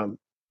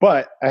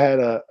 But I had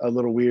a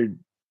little weird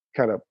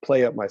kind of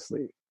play up my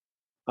sleeve.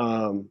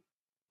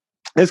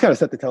 This kind of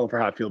set the tone for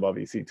how I feel about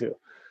VC too.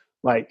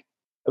 Like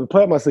the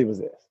play up my sleeve was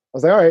this. I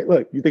was like, all right,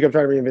 look, you think I'm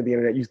trying to reinvent the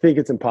internet. You think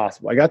it's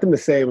impossible. I got them to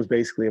say it was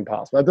basically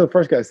impossible. After the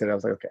first guy said it, I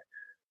was like, okay.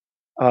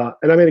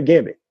 And I made a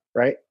gambit,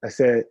 right? I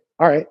said,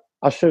 all right,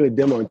 I'll show you a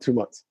demo in 2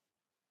 months,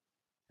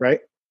 right?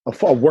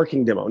 A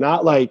working demo,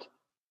 not like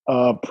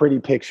a pretty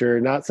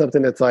picture, not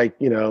something that's like,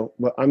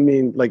 I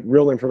mean like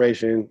real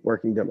information,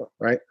 working demo,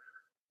 right?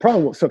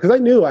 Problem, so because I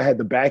knew I had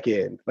the back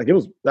end, like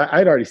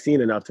I'd already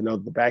seen enough to know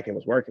that the back end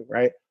was working,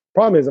 right?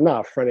 Problem is I'm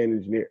not a front end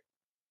engineer.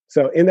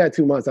 So in that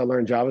 2 months, I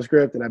learned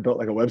JavaScript and I built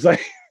like a website.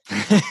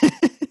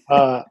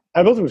 I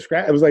built it from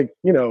scratch. It was like,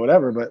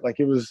 whatever, but like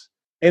it was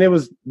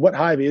what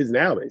Hive is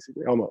now,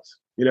 basically, almost,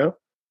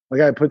 like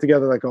I put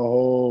together like a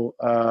whole,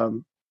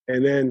 and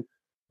then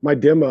my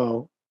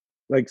demo,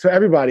 like, so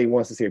everybody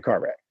wants to see a car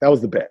wreck. That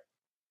was the bet,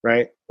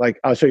 right? Like,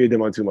 I'll show you a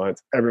demo in 2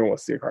 months. Everyone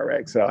wants to see a car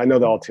wreck. So I know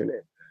they'll all tune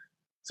in.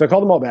 So I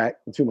called them all back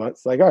in 2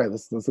 months. Like, all right,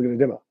 let's look at the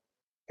demo.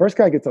 First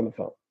guy gets on the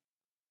phone.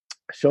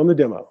 I show him the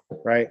demo,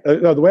 right?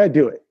 No, the way I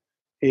do it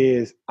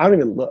is I don't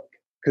even look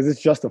because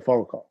it's just a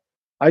phone call.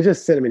 I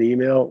just sent him an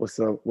email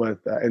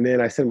and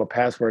then I sent him a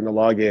password and a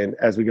login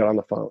as we got on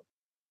the phone.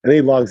 And then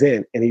he logs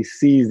in and he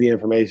sees the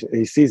information.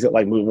 He sees it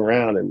like moving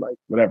around and like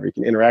whatever. He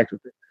can interact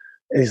with it.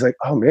 And he's like,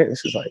 oh man,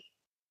 this is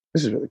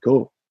really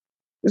cool.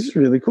 This is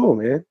really cool,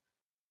 man.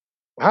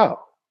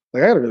 Wow.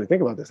 Like I got to really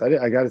think about this.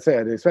 I got to say, I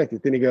didn't expect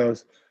it. Then he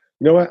goes,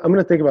 you know what? I'm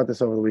going to think about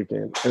this over the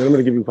weekend and then I'm going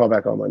to give you a call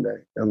back on Monday.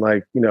 And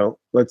like,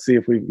 let's see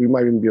if we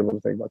might even be able to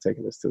think about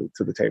taking this to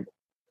the table.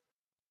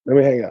 Then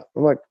we hang out.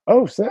 I'm like,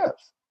 oh,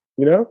 snaps,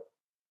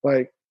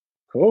 like,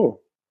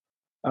 cool.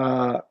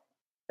 And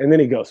then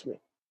he ghosts me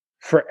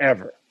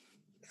forever.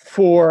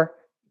 Forever.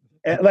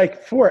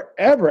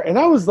 And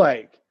I was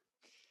like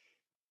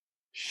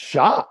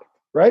shocked,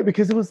 right?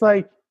 Because it was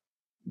like,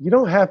 you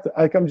don't have to,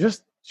 like, I'm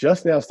just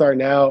now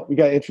starting out. We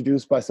got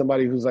introduced by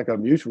somebody who's like a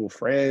mutual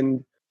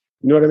friend.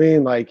 You know what I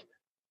mean? Like,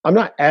 I'm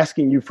not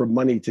asking you for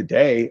money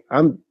today.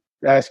 I'm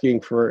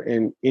asking for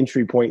an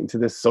entry point into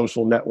this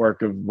social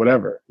network of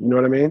whatever. You know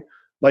what I mean?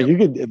 Like, you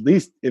could at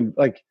least,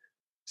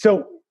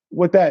 so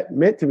what that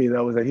meant to me,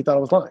 though, was that he thought I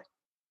was lying.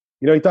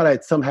 He thought I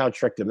had somehow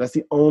tricked him. That's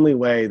the only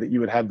way that you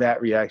would have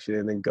that reaction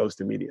and then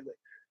ghost immediately.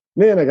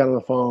 And then I got on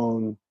the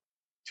phone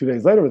 2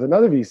 days later with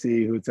another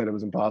VC who had said it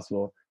was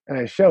impossible. And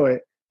I show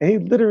it. And he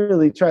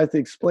literally tries to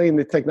explain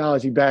the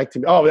technology back to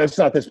me. Oh, that's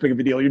not this big of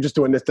a deal. You're just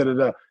doing this,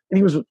 da-da-da. And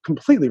he was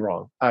completely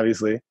wrong,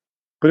 obviously.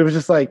 But it was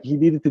just like he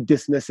needed to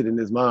dismiss it in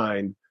his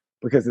mind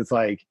because it's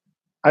like,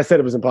 I said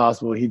it was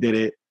impossible. He did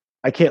it.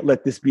 I can't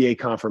let this be a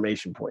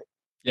confirmation point.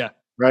 Yeah.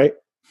 Right?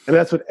 And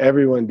that's what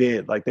everyone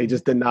did. Like, they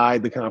just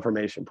denied the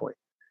confirmation point.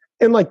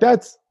 And like,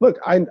 look,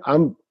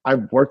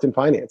 I've worked in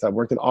finance. I've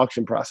worked in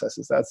auction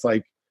processes. That's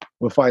like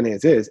what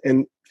finance is.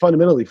 And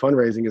fundamentally,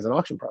 fundraising is an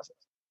auction process.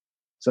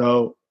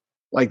 So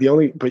like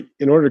but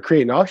in order to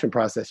create an auction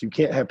process, you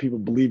can't have people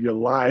believe you're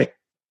lying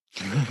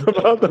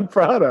about the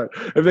product.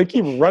 If they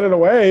keep running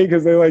away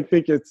because they like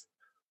think it's,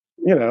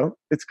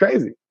 it's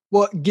crazy.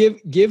 Well,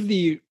 give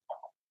the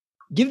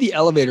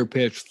elevator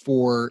pitch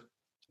for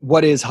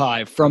what is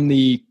Hive from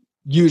the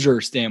user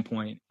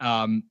standpoint.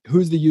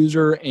 Who's the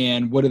user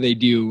and what do they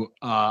do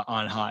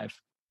on Hive?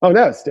 Oh,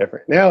 now it's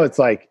different. Now it's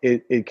like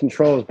it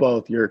controls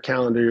both your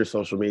calendar, your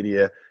social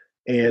media,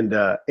 and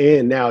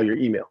now your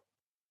email.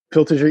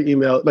 Filters your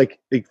email, like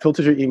it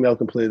filters your email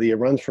completely. It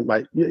runs from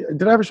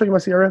did I ever show you my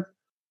CRM?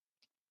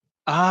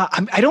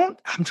 I'm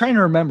trying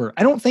to remember.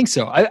 I don't think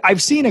so.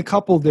 I've seen a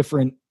couple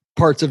different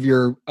parts of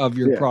your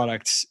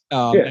products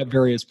at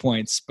various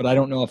points, but I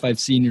don't know if I've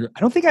seen I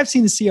don't think I've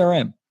seen the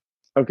CRM.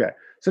 Okay.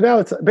 So now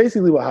it's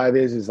basically what Hive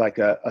is like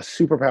a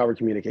superpowered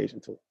communication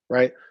tool,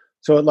 right?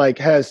 So it like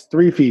has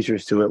 3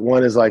 features to it.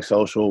 One is like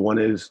social, one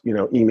is,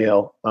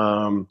 email,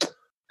 and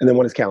then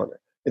one is calendar.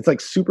 It's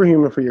like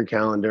superhuman for your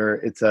calendar.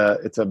 It's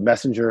a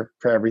messenger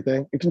for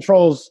everything. It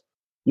controls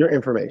your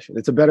information.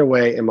 It's a better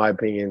way, in my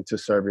opinion, to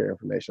serve your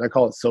information. I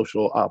call it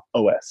social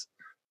OS.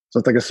 So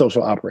it's like a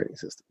social operating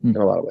system in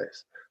a lot of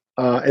ways.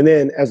 And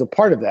then as a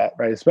part of that,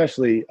 right,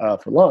 especially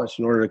for launch,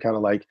 in order to kind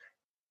of like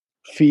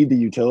feed the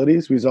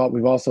utilities, we've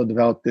also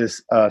developed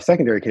this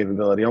secondary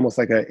capability, almost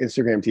like an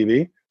Instagram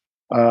TV,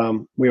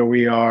 where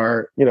we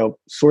are,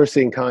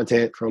 sourcing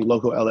content from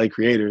local LA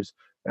creators.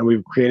 And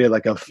we've created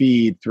like a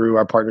feed through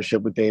our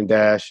partnership with Dame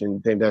Dash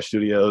and Dame Dash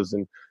Studios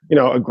and,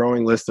 a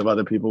growing list of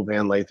other people,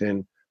 Van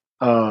Lathan,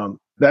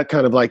 that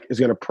kind of like is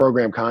going to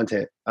program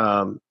content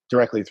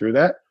directly through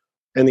that.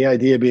 And the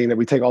idea being that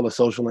we take all the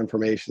social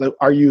information, like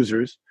our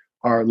users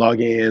are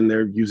logging in,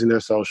 they're using their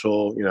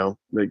social,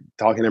 they're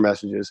talking their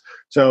messages.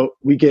 So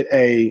we get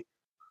a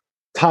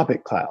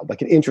topic cloud,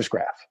 like an interest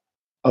graph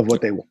of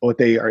what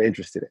they are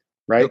interested in,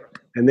 right?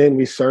 And then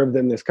we serve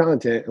them this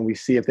content and we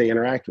see if they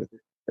interact with it.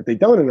 If they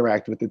don't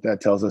interact with it,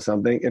 that tells us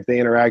something. If they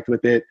interact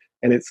with it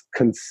and it's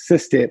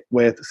consistent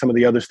with some of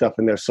the other stuff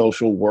in their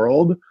social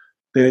world,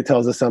 then it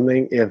tells us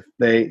something. If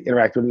they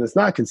interact with it and it's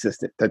not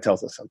consistent, that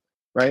tells us something,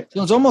 right?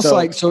 So it's almost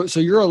like, so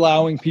you're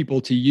allowing people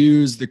to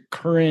use the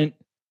current,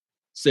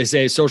 they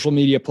say, social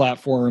media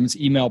platforms,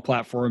 email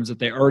platforms that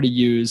they already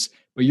use,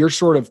 but you're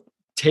sort of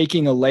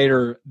taking a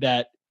layer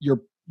that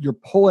you're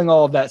pulling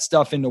all of that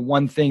stuff into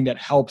one thing that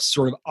helps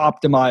sort of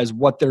optimize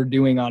what they're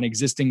doing on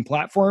existing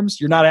platforms.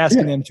 You're not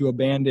asking them to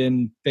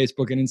abandon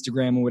Facebook and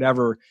Instagram and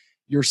whatever.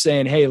 You're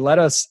saying, hey, let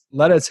us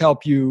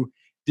help you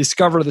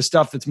discover the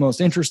stuff that's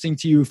most interesting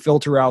to you,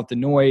 filter out the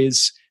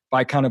noise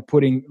by kind of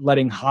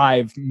letting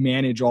Hive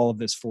manage all of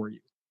this for you.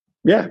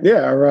 Yeah.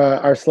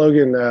 Our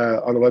slogan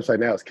on the website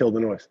now is "Kill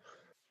the Noise."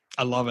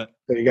 I love it.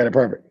 So you got it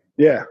perfect.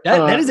 Yeah.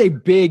 That is a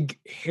big,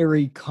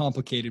 hairy,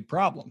 complicated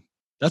problem.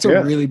 That's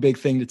a really big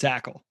thing to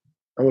tackle.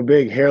 I'm a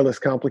big, hairless,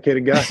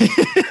 complicated guy.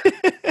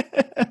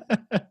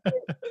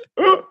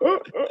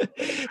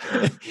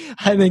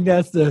 I think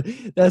that's the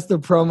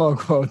promo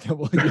quote that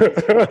we'll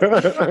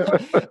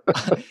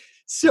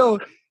use.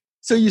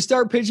 So you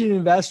start pitching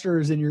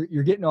investors and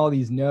you're getting all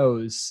these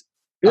no's.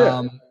 Yeah.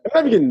 I'm not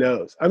even getting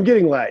no's. I'm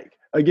getting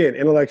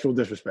intellectual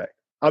disrespect.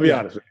 I'll be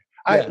honest with you.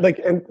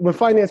 And with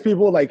finance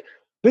people,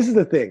 this is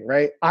the thing,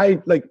 right?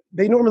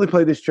 They normally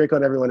play this trick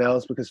on everyone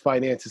else because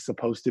finance is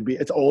supposed to be,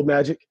 it's old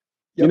magic,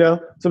 So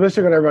this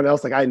trick on everyone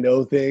else, I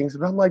know things.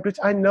 But I'm like, bitch,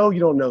 I know you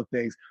don't know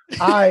things.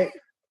 I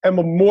am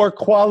a more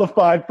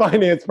qualified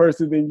finance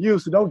person than you.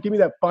 So don't give me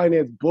that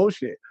finance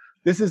bullshit.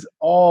 This is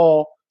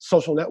all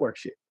social network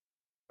shit.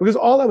 Because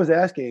all I was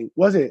asking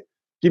wasn't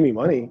give me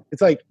money.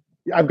 It's like,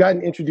 I've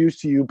gotten introduced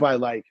to you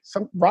by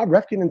some Rob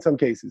Refkin in some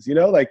cases,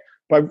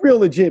 by real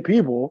legit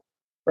people.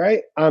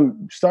 Right?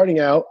 I'm starting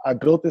out. I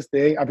built this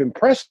thing. I've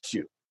impressed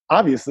you,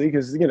 obviously,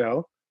 because,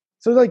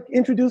 so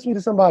introduce me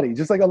to somebody.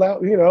 Just allow,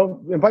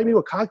 invite me to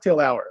a cocktail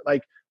hour.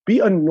 Be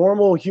a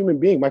normal human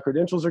being. My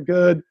credentials are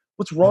good.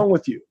 What's wrong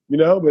with you?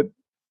 But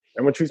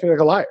everyone treats me like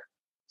a liar.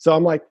 So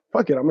I'm like,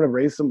 fuck it. I'm going to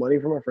raise some money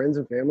for my friends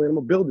and family and I'm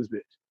going to build this bitch.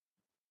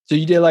 So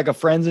you did a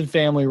friends and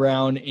family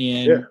round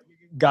and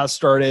got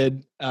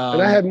started.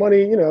 And I had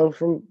money,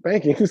 from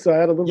banking. So I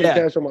had a little bit of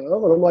cash on my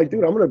own. And I'm like,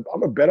 dude, I'm going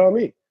to bet on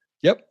me.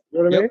 Yep. You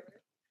know what I mean?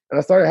 And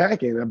I started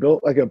hacking. I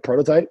built a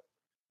prototype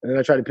and then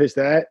I tried to pitch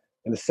that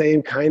and the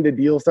same kind of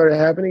deal started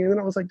happening. And then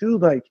I was like,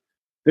 dude,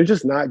 they're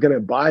just not going to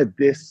buy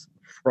this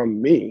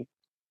from me.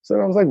 So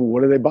I was like, well,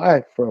 what do they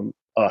buy from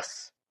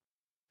us?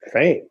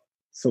 Fame,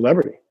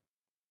 celebrity.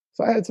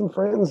 So I had some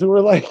friends who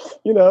were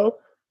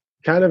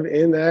kind of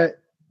in that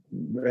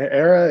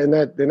era, in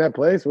that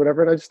place,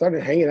 whatever. And I just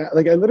started hanging out. I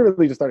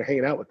literally just started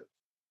hanging out with them.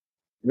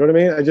 You know what I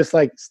mean? I just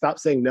stopped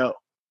saying no.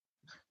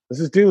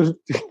 This dude,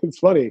 it's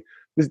funny.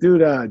 This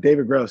dude,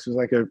 David Gross, who's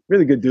a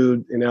really good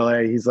dude in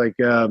LA. He's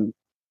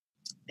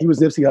he was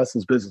Nipsey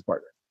Hussle's business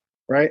partner,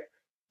 right?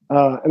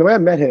 And the way I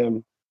met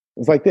him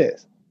was like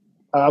this.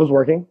 I was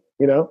working,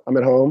 I'm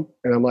at home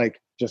and I'm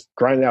just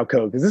grinding out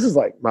code because this is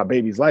my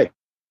baby's life,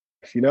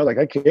 I care, you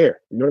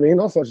know what I mean?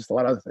 Also, just a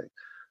lot of other things.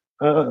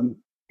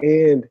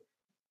 And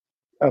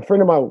a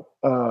friend of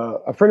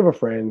a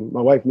friend,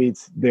 my wife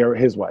meets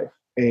his wife,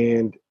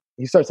 and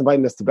he starts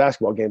inviting us to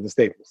basketball games at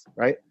Staples,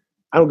 right?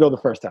 I don't go the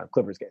first time,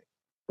 Clippers game.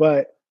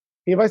 But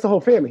he invites the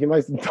whole family. He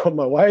invites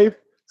my wife.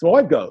 So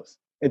my wife goes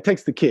and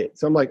takes the kid.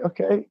 So I'm like,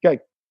 okay, guy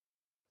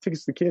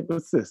takes the kid.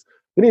 What's this?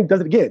 Then he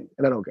does it again,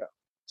 and I don't go.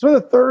 So for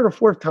the third or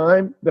fourth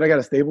time that I got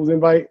a Staples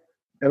invite,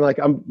 and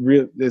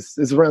this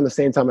is around the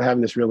same time I'm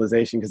having this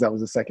realization because that was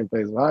the second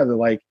phase of Hive.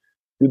 They're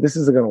dude, this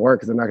isn't going to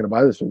work because they're not going to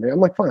buy this from me. I'm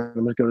like, fine, I'm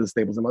going to go to the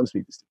Staples and I'm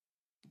speak this.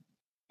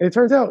 And it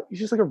turns out he's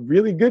just a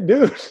really good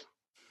dude.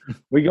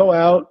 We go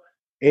out,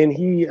 and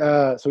he's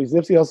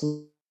Nipsey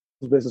Hussle's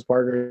business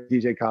partner,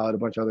 DJ Khaled, a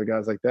bunch of other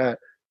guys like that.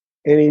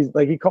 And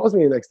he calls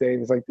me the next day and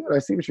he's like, dude, I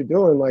see what you're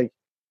doing. I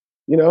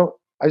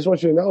just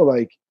want you to know,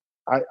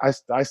 I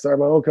started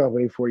my own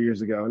company 4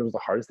 years ago and it was the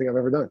hardest thing I've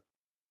ever done.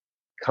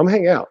 Come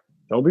hang out.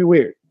 Don't be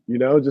weird.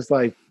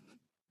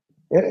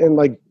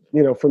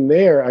 From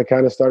there, I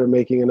kind of started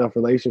making enough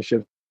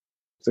relationships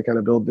to kind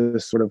of build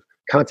this sort of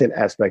content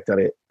aspect of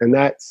it. And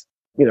that's,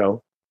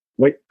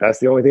 that's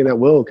the only thing that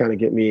will kind of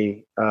get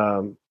me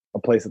a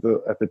place at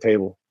the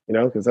table,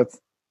 because that's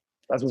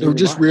what's So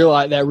just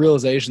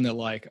realization that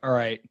like, all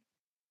right,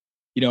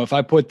 if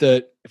I put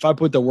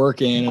the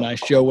work in and I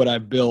show what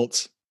I've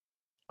built,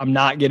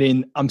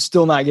 I'm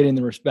still not getting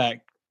the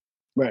respect.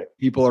 Right.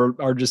 People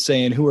are just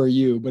saying, who are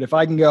you? But if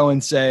I can go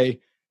and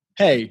say,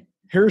 hey,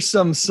 here's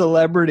some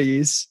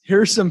celebrities,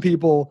 here's some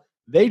people,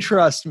 they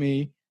trust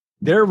me,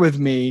 they're with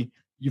me.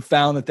 You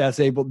found that's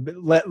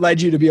led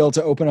you to be able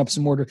to open up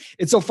some more.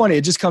 It's so funny.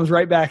 It just comes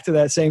right back to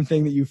that same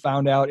thing that you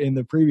found out in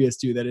the previous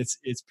two, that it's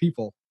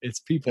people.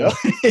 It's people. Yep.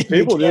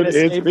 People, dude.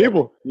 It's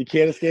people. You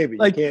can't escape it.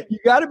 Like, you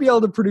got to be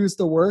able to produce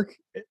the work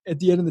at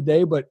the end of the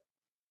day, but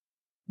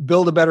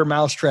build a better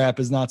mousetrap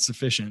is not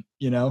sufficient,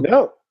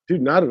 No,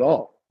 dude, not at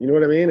all. You know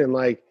what I mean? And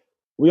like,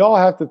 we all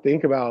have to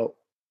think about,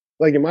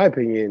 like, in my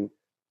opinion,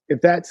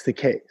 if that's the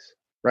case,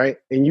 right?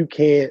 And you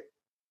can't,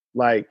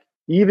 like,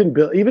 even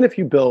if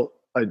you built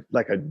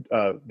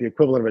the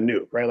equivalent of a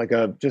nuke, right? Like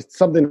just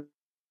something,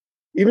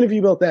 even if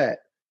you built that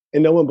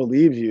and no one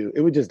believes you,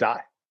 it would just die.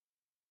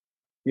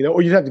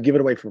 Or you'd have to give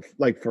it away for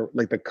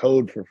the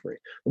code for free.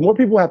 The more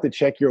people have to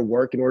check your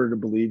work in order to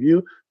believe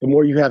you, the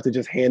more you have to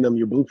just hand them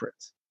your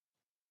blueprints.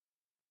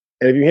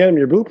 And if you hand them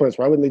your blueprints,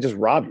 why wouldn't they just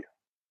rob you?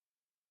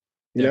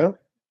 You know?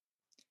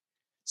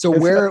 So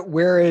where are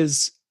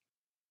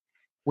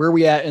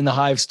we at in the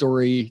Hive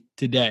story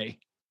today?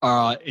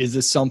 Is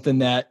this something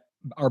that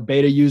are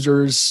beta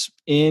users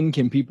in?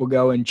 Can people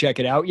go and check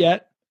it out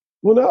yet?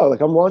 Well, no, like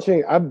I'm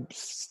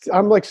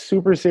like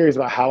super serious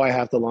about how I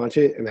have to launch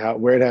it and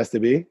where it has to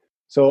be.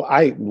 So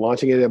I'm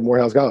launching it at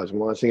Morehouse College.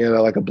 I'm launching it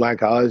at like a Black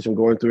college. I'm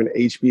going through an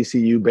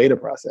HBCU beta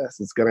process.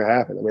 It's going to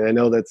happen. I mean, I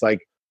know that's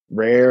like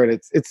rare, and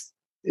it's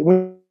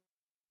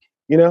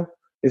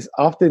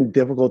often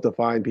difficult to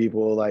find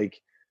people like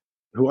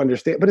who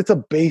understand, but it's a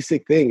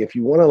basic thing. If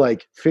you want to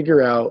like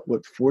figure out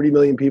what 40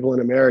 million people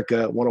in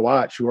America want to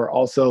watch, who are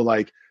also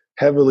like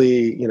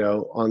heavily,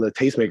 on the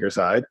tastemaker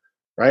side,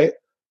 right?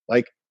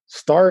 Like,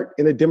 start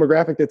in a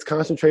demographic that's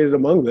concentrated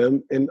among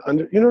them and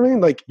you know what I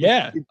mean? Like,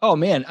 yeah. Oh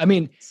man. I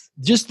mean,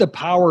 just the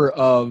power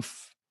of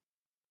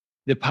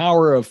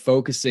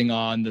focusing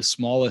on the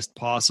smallest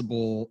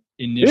possible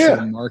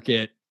initial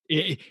market.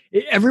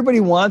 Everybody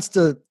wants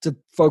to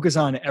focus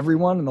on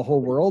everyone in the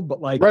whole world,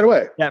 but like right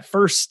away, that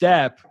first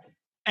step,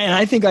 and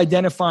I think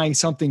identifying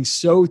something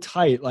so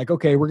tight, like,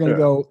 okay, we're going to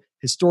go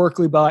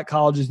historically Black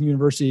colleges and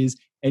universities,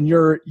 and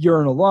you're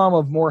an alum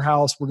of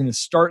Morehouse. We're going to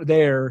start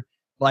there.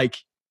 Like,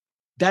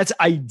 that's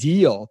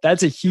ideal.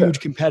 That's a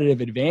huge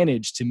competitive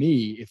advantage to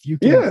me. If you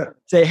can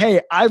say, hey,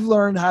 I've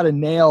learned how to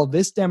nail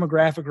this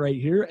demographic right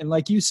here. And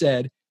like you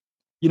said,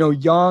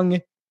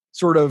 young,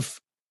 sort of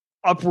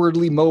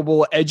upwardly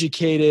mobile,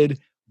 educated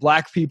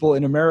Black people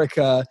in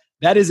America,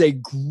 that is a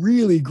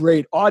really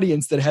great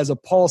audience that has a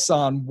pulse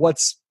on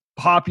what's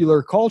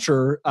popular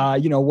culture,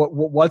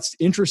 what's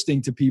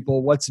interesting to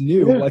people, what's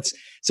new,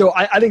 so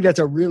I think that's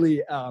a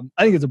really, I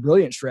think it's a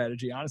brilliant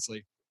strategy,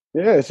 honestly.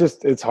 Yeah,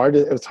 it's hard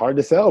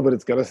to sell, but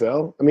it's gonna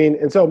sell. I mean,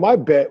 and so my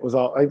bet was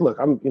all like, look,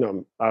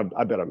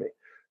 I bet on me.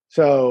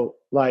 So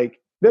like,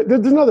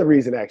 there's another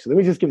reason actually. Let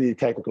me just give you the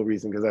technical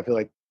reason, because I feel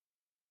like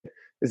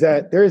is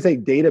that there is a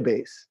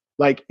database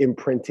like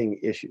imprinting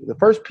issue. The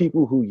first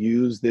people who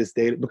use this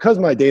data, because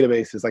my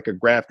database is like a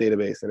graph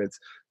database and it's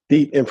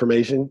deep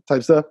information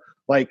type stuff,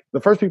 like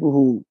the first people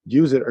who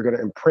use it are going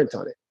to imprint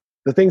on it.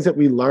 The things that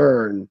we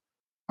learn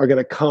are going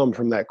to come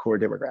from that core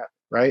demographic,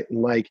 right?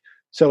 And like,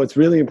 so it's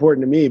really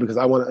important to me, because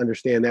I want to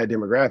understand that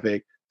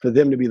demographic, for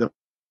them to be the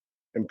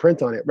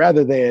imprint on it,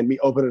 rather than me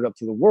open it up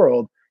to the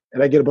world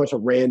and I get a bunch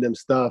of random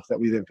stuff that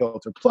we then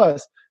filter.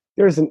 Plus,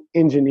 there's an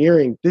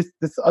engineering, this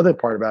other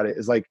part about it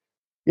is like,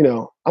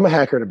 I'm a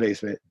hacker in a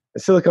basement.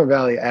 And Silicon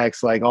Valley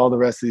acts like all the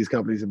rest of these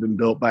companies have been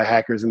built by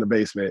hackers in the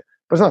basement,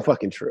 but it's not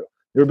fucking true.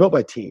 They were built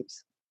by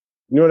teams.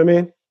 You know what I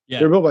mean? Yeah.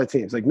 They were built by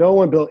teams. Like, no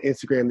one built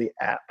Instagram, the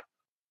app,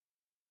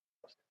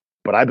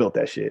 but I built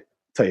that shit.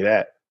 I'll tell you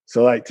that.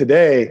 So like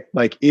today,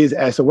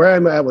 so where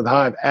I'm at with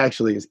Hive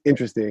actually is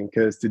interesting,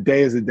 because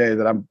today is the day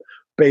that I'm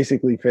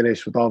basically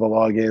finished with all the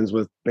logins,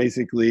 with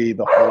basically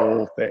the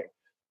whole thing.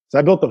 So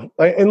I built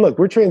and look,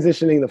 we're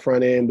transitioning the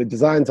front end. The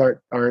designs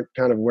aren't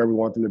kind of where we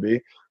want them to be.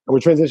 And we're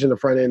transitioning the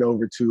front end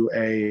over to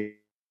a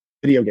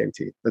video game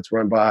team that's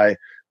run by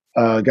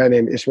a guy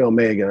named Ishmael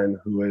Magan,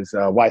 who is a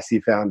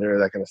YC founder,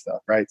 that kind of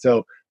stuff, right?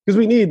 So, because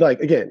we need, like,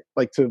 again,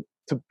 like to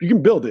you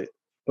can build it,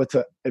 but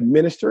to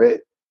administer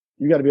it,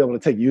 you got to be able to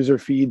take user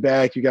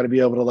feedback. You got to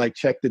be able to like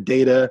check the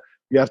data.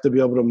 You have to be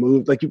able to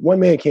move. Like, one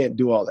man can't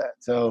do all that.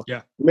 So we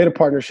made a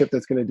partnership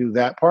that's going to do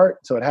that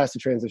part. So it has to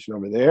transition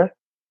over there.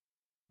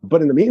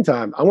 But in the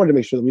meantime, I wanted to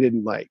make sure that we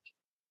didn't like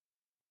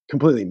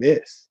completely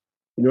miss.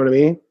 You know what I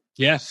mean?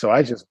 Yeah. So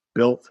I just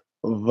built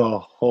the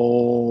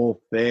whole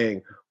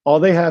thing. All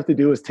they have to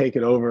do is take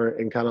it over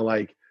and kind of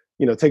like,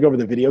 take over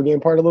the video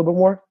game part a little bit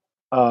more,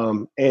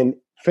 and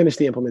finish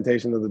the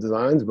implementation of the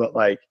designs. But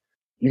like,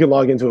 you can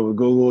log into it with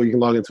Google, you can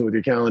log into it with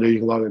your calendar, you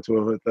can log into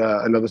it with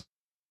another,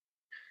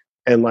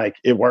 and like,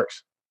 it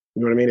works.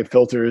 You know what I mean? It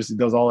filters, it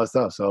does all that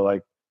stuff. So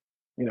like,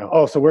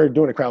 so we're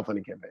doing a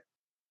crowdfunding campaign.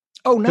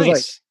 Oh, nice.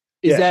 Like,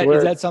 Is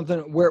that something,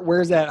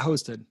 where is that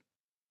hosted?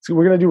 So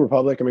we're going to do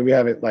Republic. I mean, we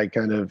haven't like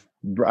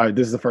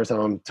this is the first time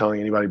I'm telling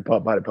anybody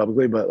about it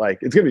publicly, but like,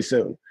 it's going to be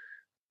soon.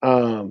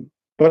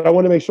 But I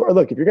want to make sure,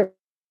 look, if you're going to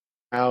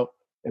out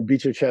and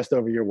beat your chest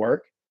over your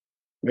work,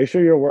 make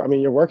sure your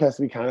work has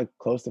to be kind of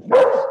close to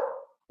finish.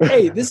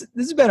 Hey, this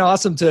has been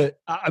awesome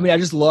I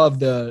just love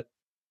the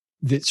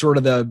sort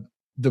of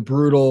the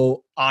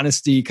brutal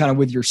honesty kind of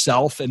with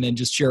yourself, and then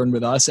just sharing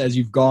with us as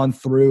you've gone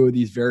through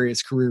these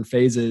various career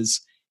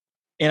phases.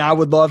 And I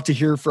would love to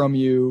hear from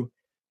you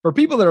for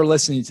people that are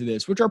listening to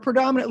this, which are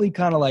predominantly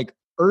kind of like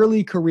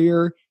early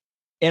career.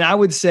 And I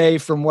would say,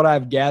 from what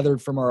I've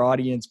gathered from our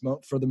audience,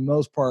 for the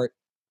most part,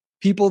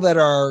 people that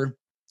are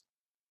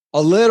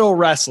a little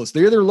restless.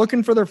 They're either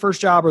looking for their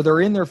first job or they're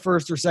in their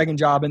first or second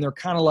job, and they're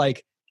kind of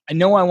like, I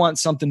know I want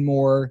something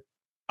more.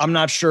 I'm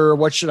not sure.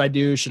 What should I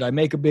do? Should I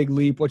make a big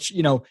leap?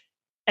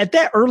 At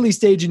that early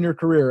stage in your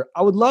career,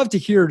 I would love to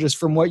hear, just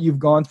from what you've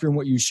gone through and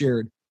what you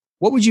shared,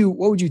 what would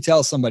you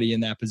tell somebody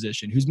in that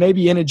position who's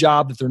maybe in a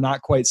job that they're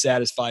not quite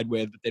satisfied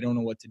with, but they don't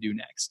know what to do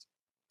next?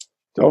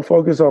 Don't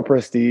focus on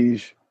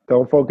prestige.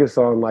 Don't focus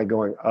on like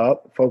going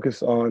up.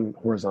 Focus on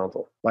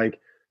horizontal. Like,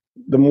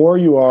 the more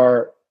you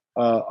are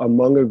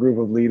among a group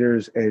of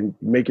leaders and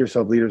make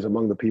yourself leaders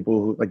among the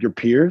people who, like your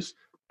peers,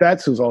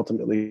 that's who's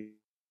ultimately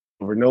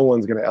over. No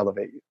one's going to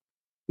elevate you.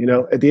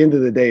 At the end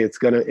of the day, it's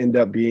going to end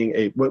up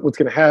being what's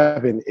going to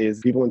happen is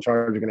people in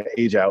charge are going to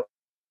age out,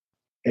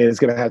 and it's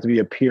going to have to be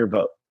a peer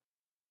vote.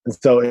 And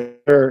so,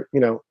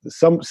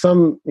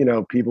 some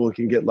people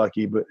can get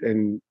lucky,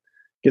 and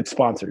get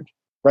sponsored,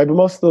 right? But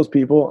most of those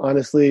people,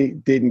 honestly,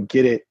 didn't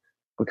get it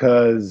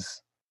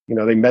because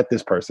they met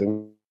this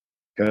person,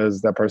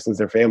 because that person's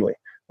their family,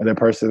 or that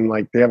person,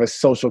 like, they have a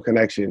social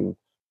connection,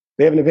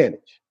 they have an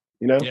advantage,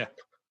 Yeah.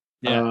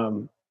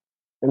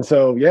 And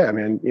so, yeah,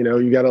 man,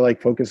 you got to like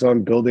focus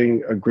on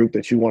building a group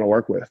that you want to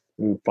work with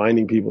and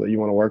finding people that you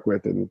want to work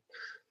with and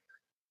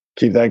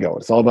keep that going.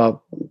 It's all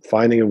about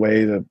finding a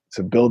way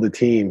to build a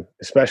team,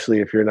 especially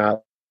if you're not in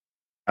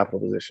a capital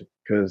position,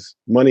 because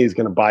money is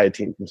going to buy a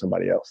team from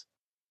somebody else.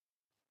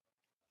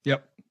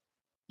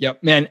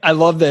 Yep. Man, I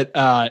love that.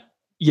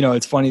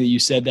 It's funny that you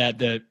said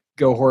that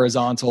go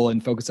horizontal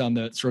and focus on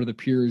the sort of the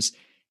peers,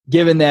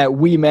 given that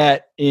we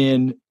met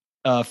in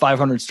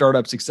 500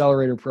 Startups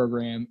Accelerator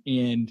program.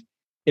 And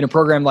in a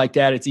program like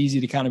that, it's easy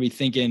to kind of be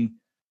thinking,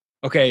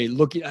 okay,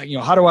 look,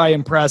 how do I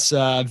impress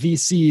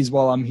VCs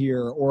while I'm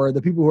here, or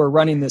the people who are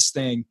running this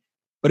thing?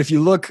 But if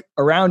you look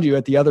around you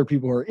at the other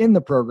people who are in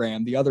the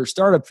program, the other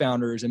startup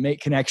founders, and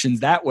make connections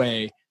that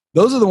way,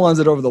 those are the ones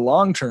that over the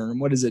long term,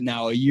 what is it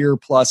now, a year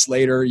plus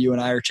later, you and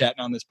I are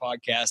chatting on this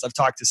podcast. I've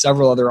talked to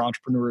several other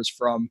entrepreneurs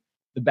from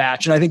the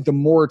batch. And I think the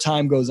more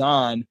time goes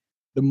on,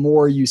 the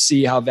more you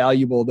see how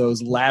valuable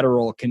those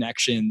lateral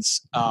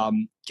connections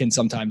can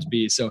sometimes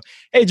be. So,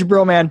 hey,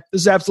 Jibril, man,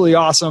 this is absolutely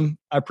awesome.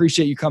 I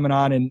appreciate you coming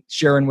on and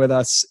sharing with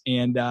us,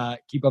 and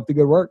keep up the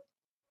good work.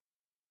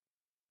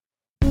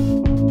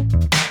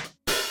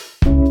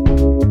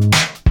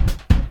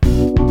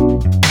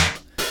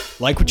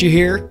 Like what you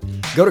hear?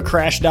 Go to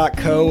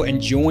crash.co and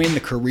join the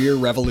career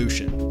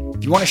revolution.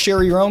 If you want to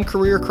share your own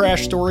career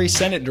crash story,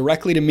 send it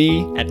directly to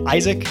me at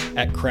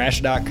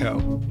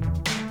isaac@crash.co.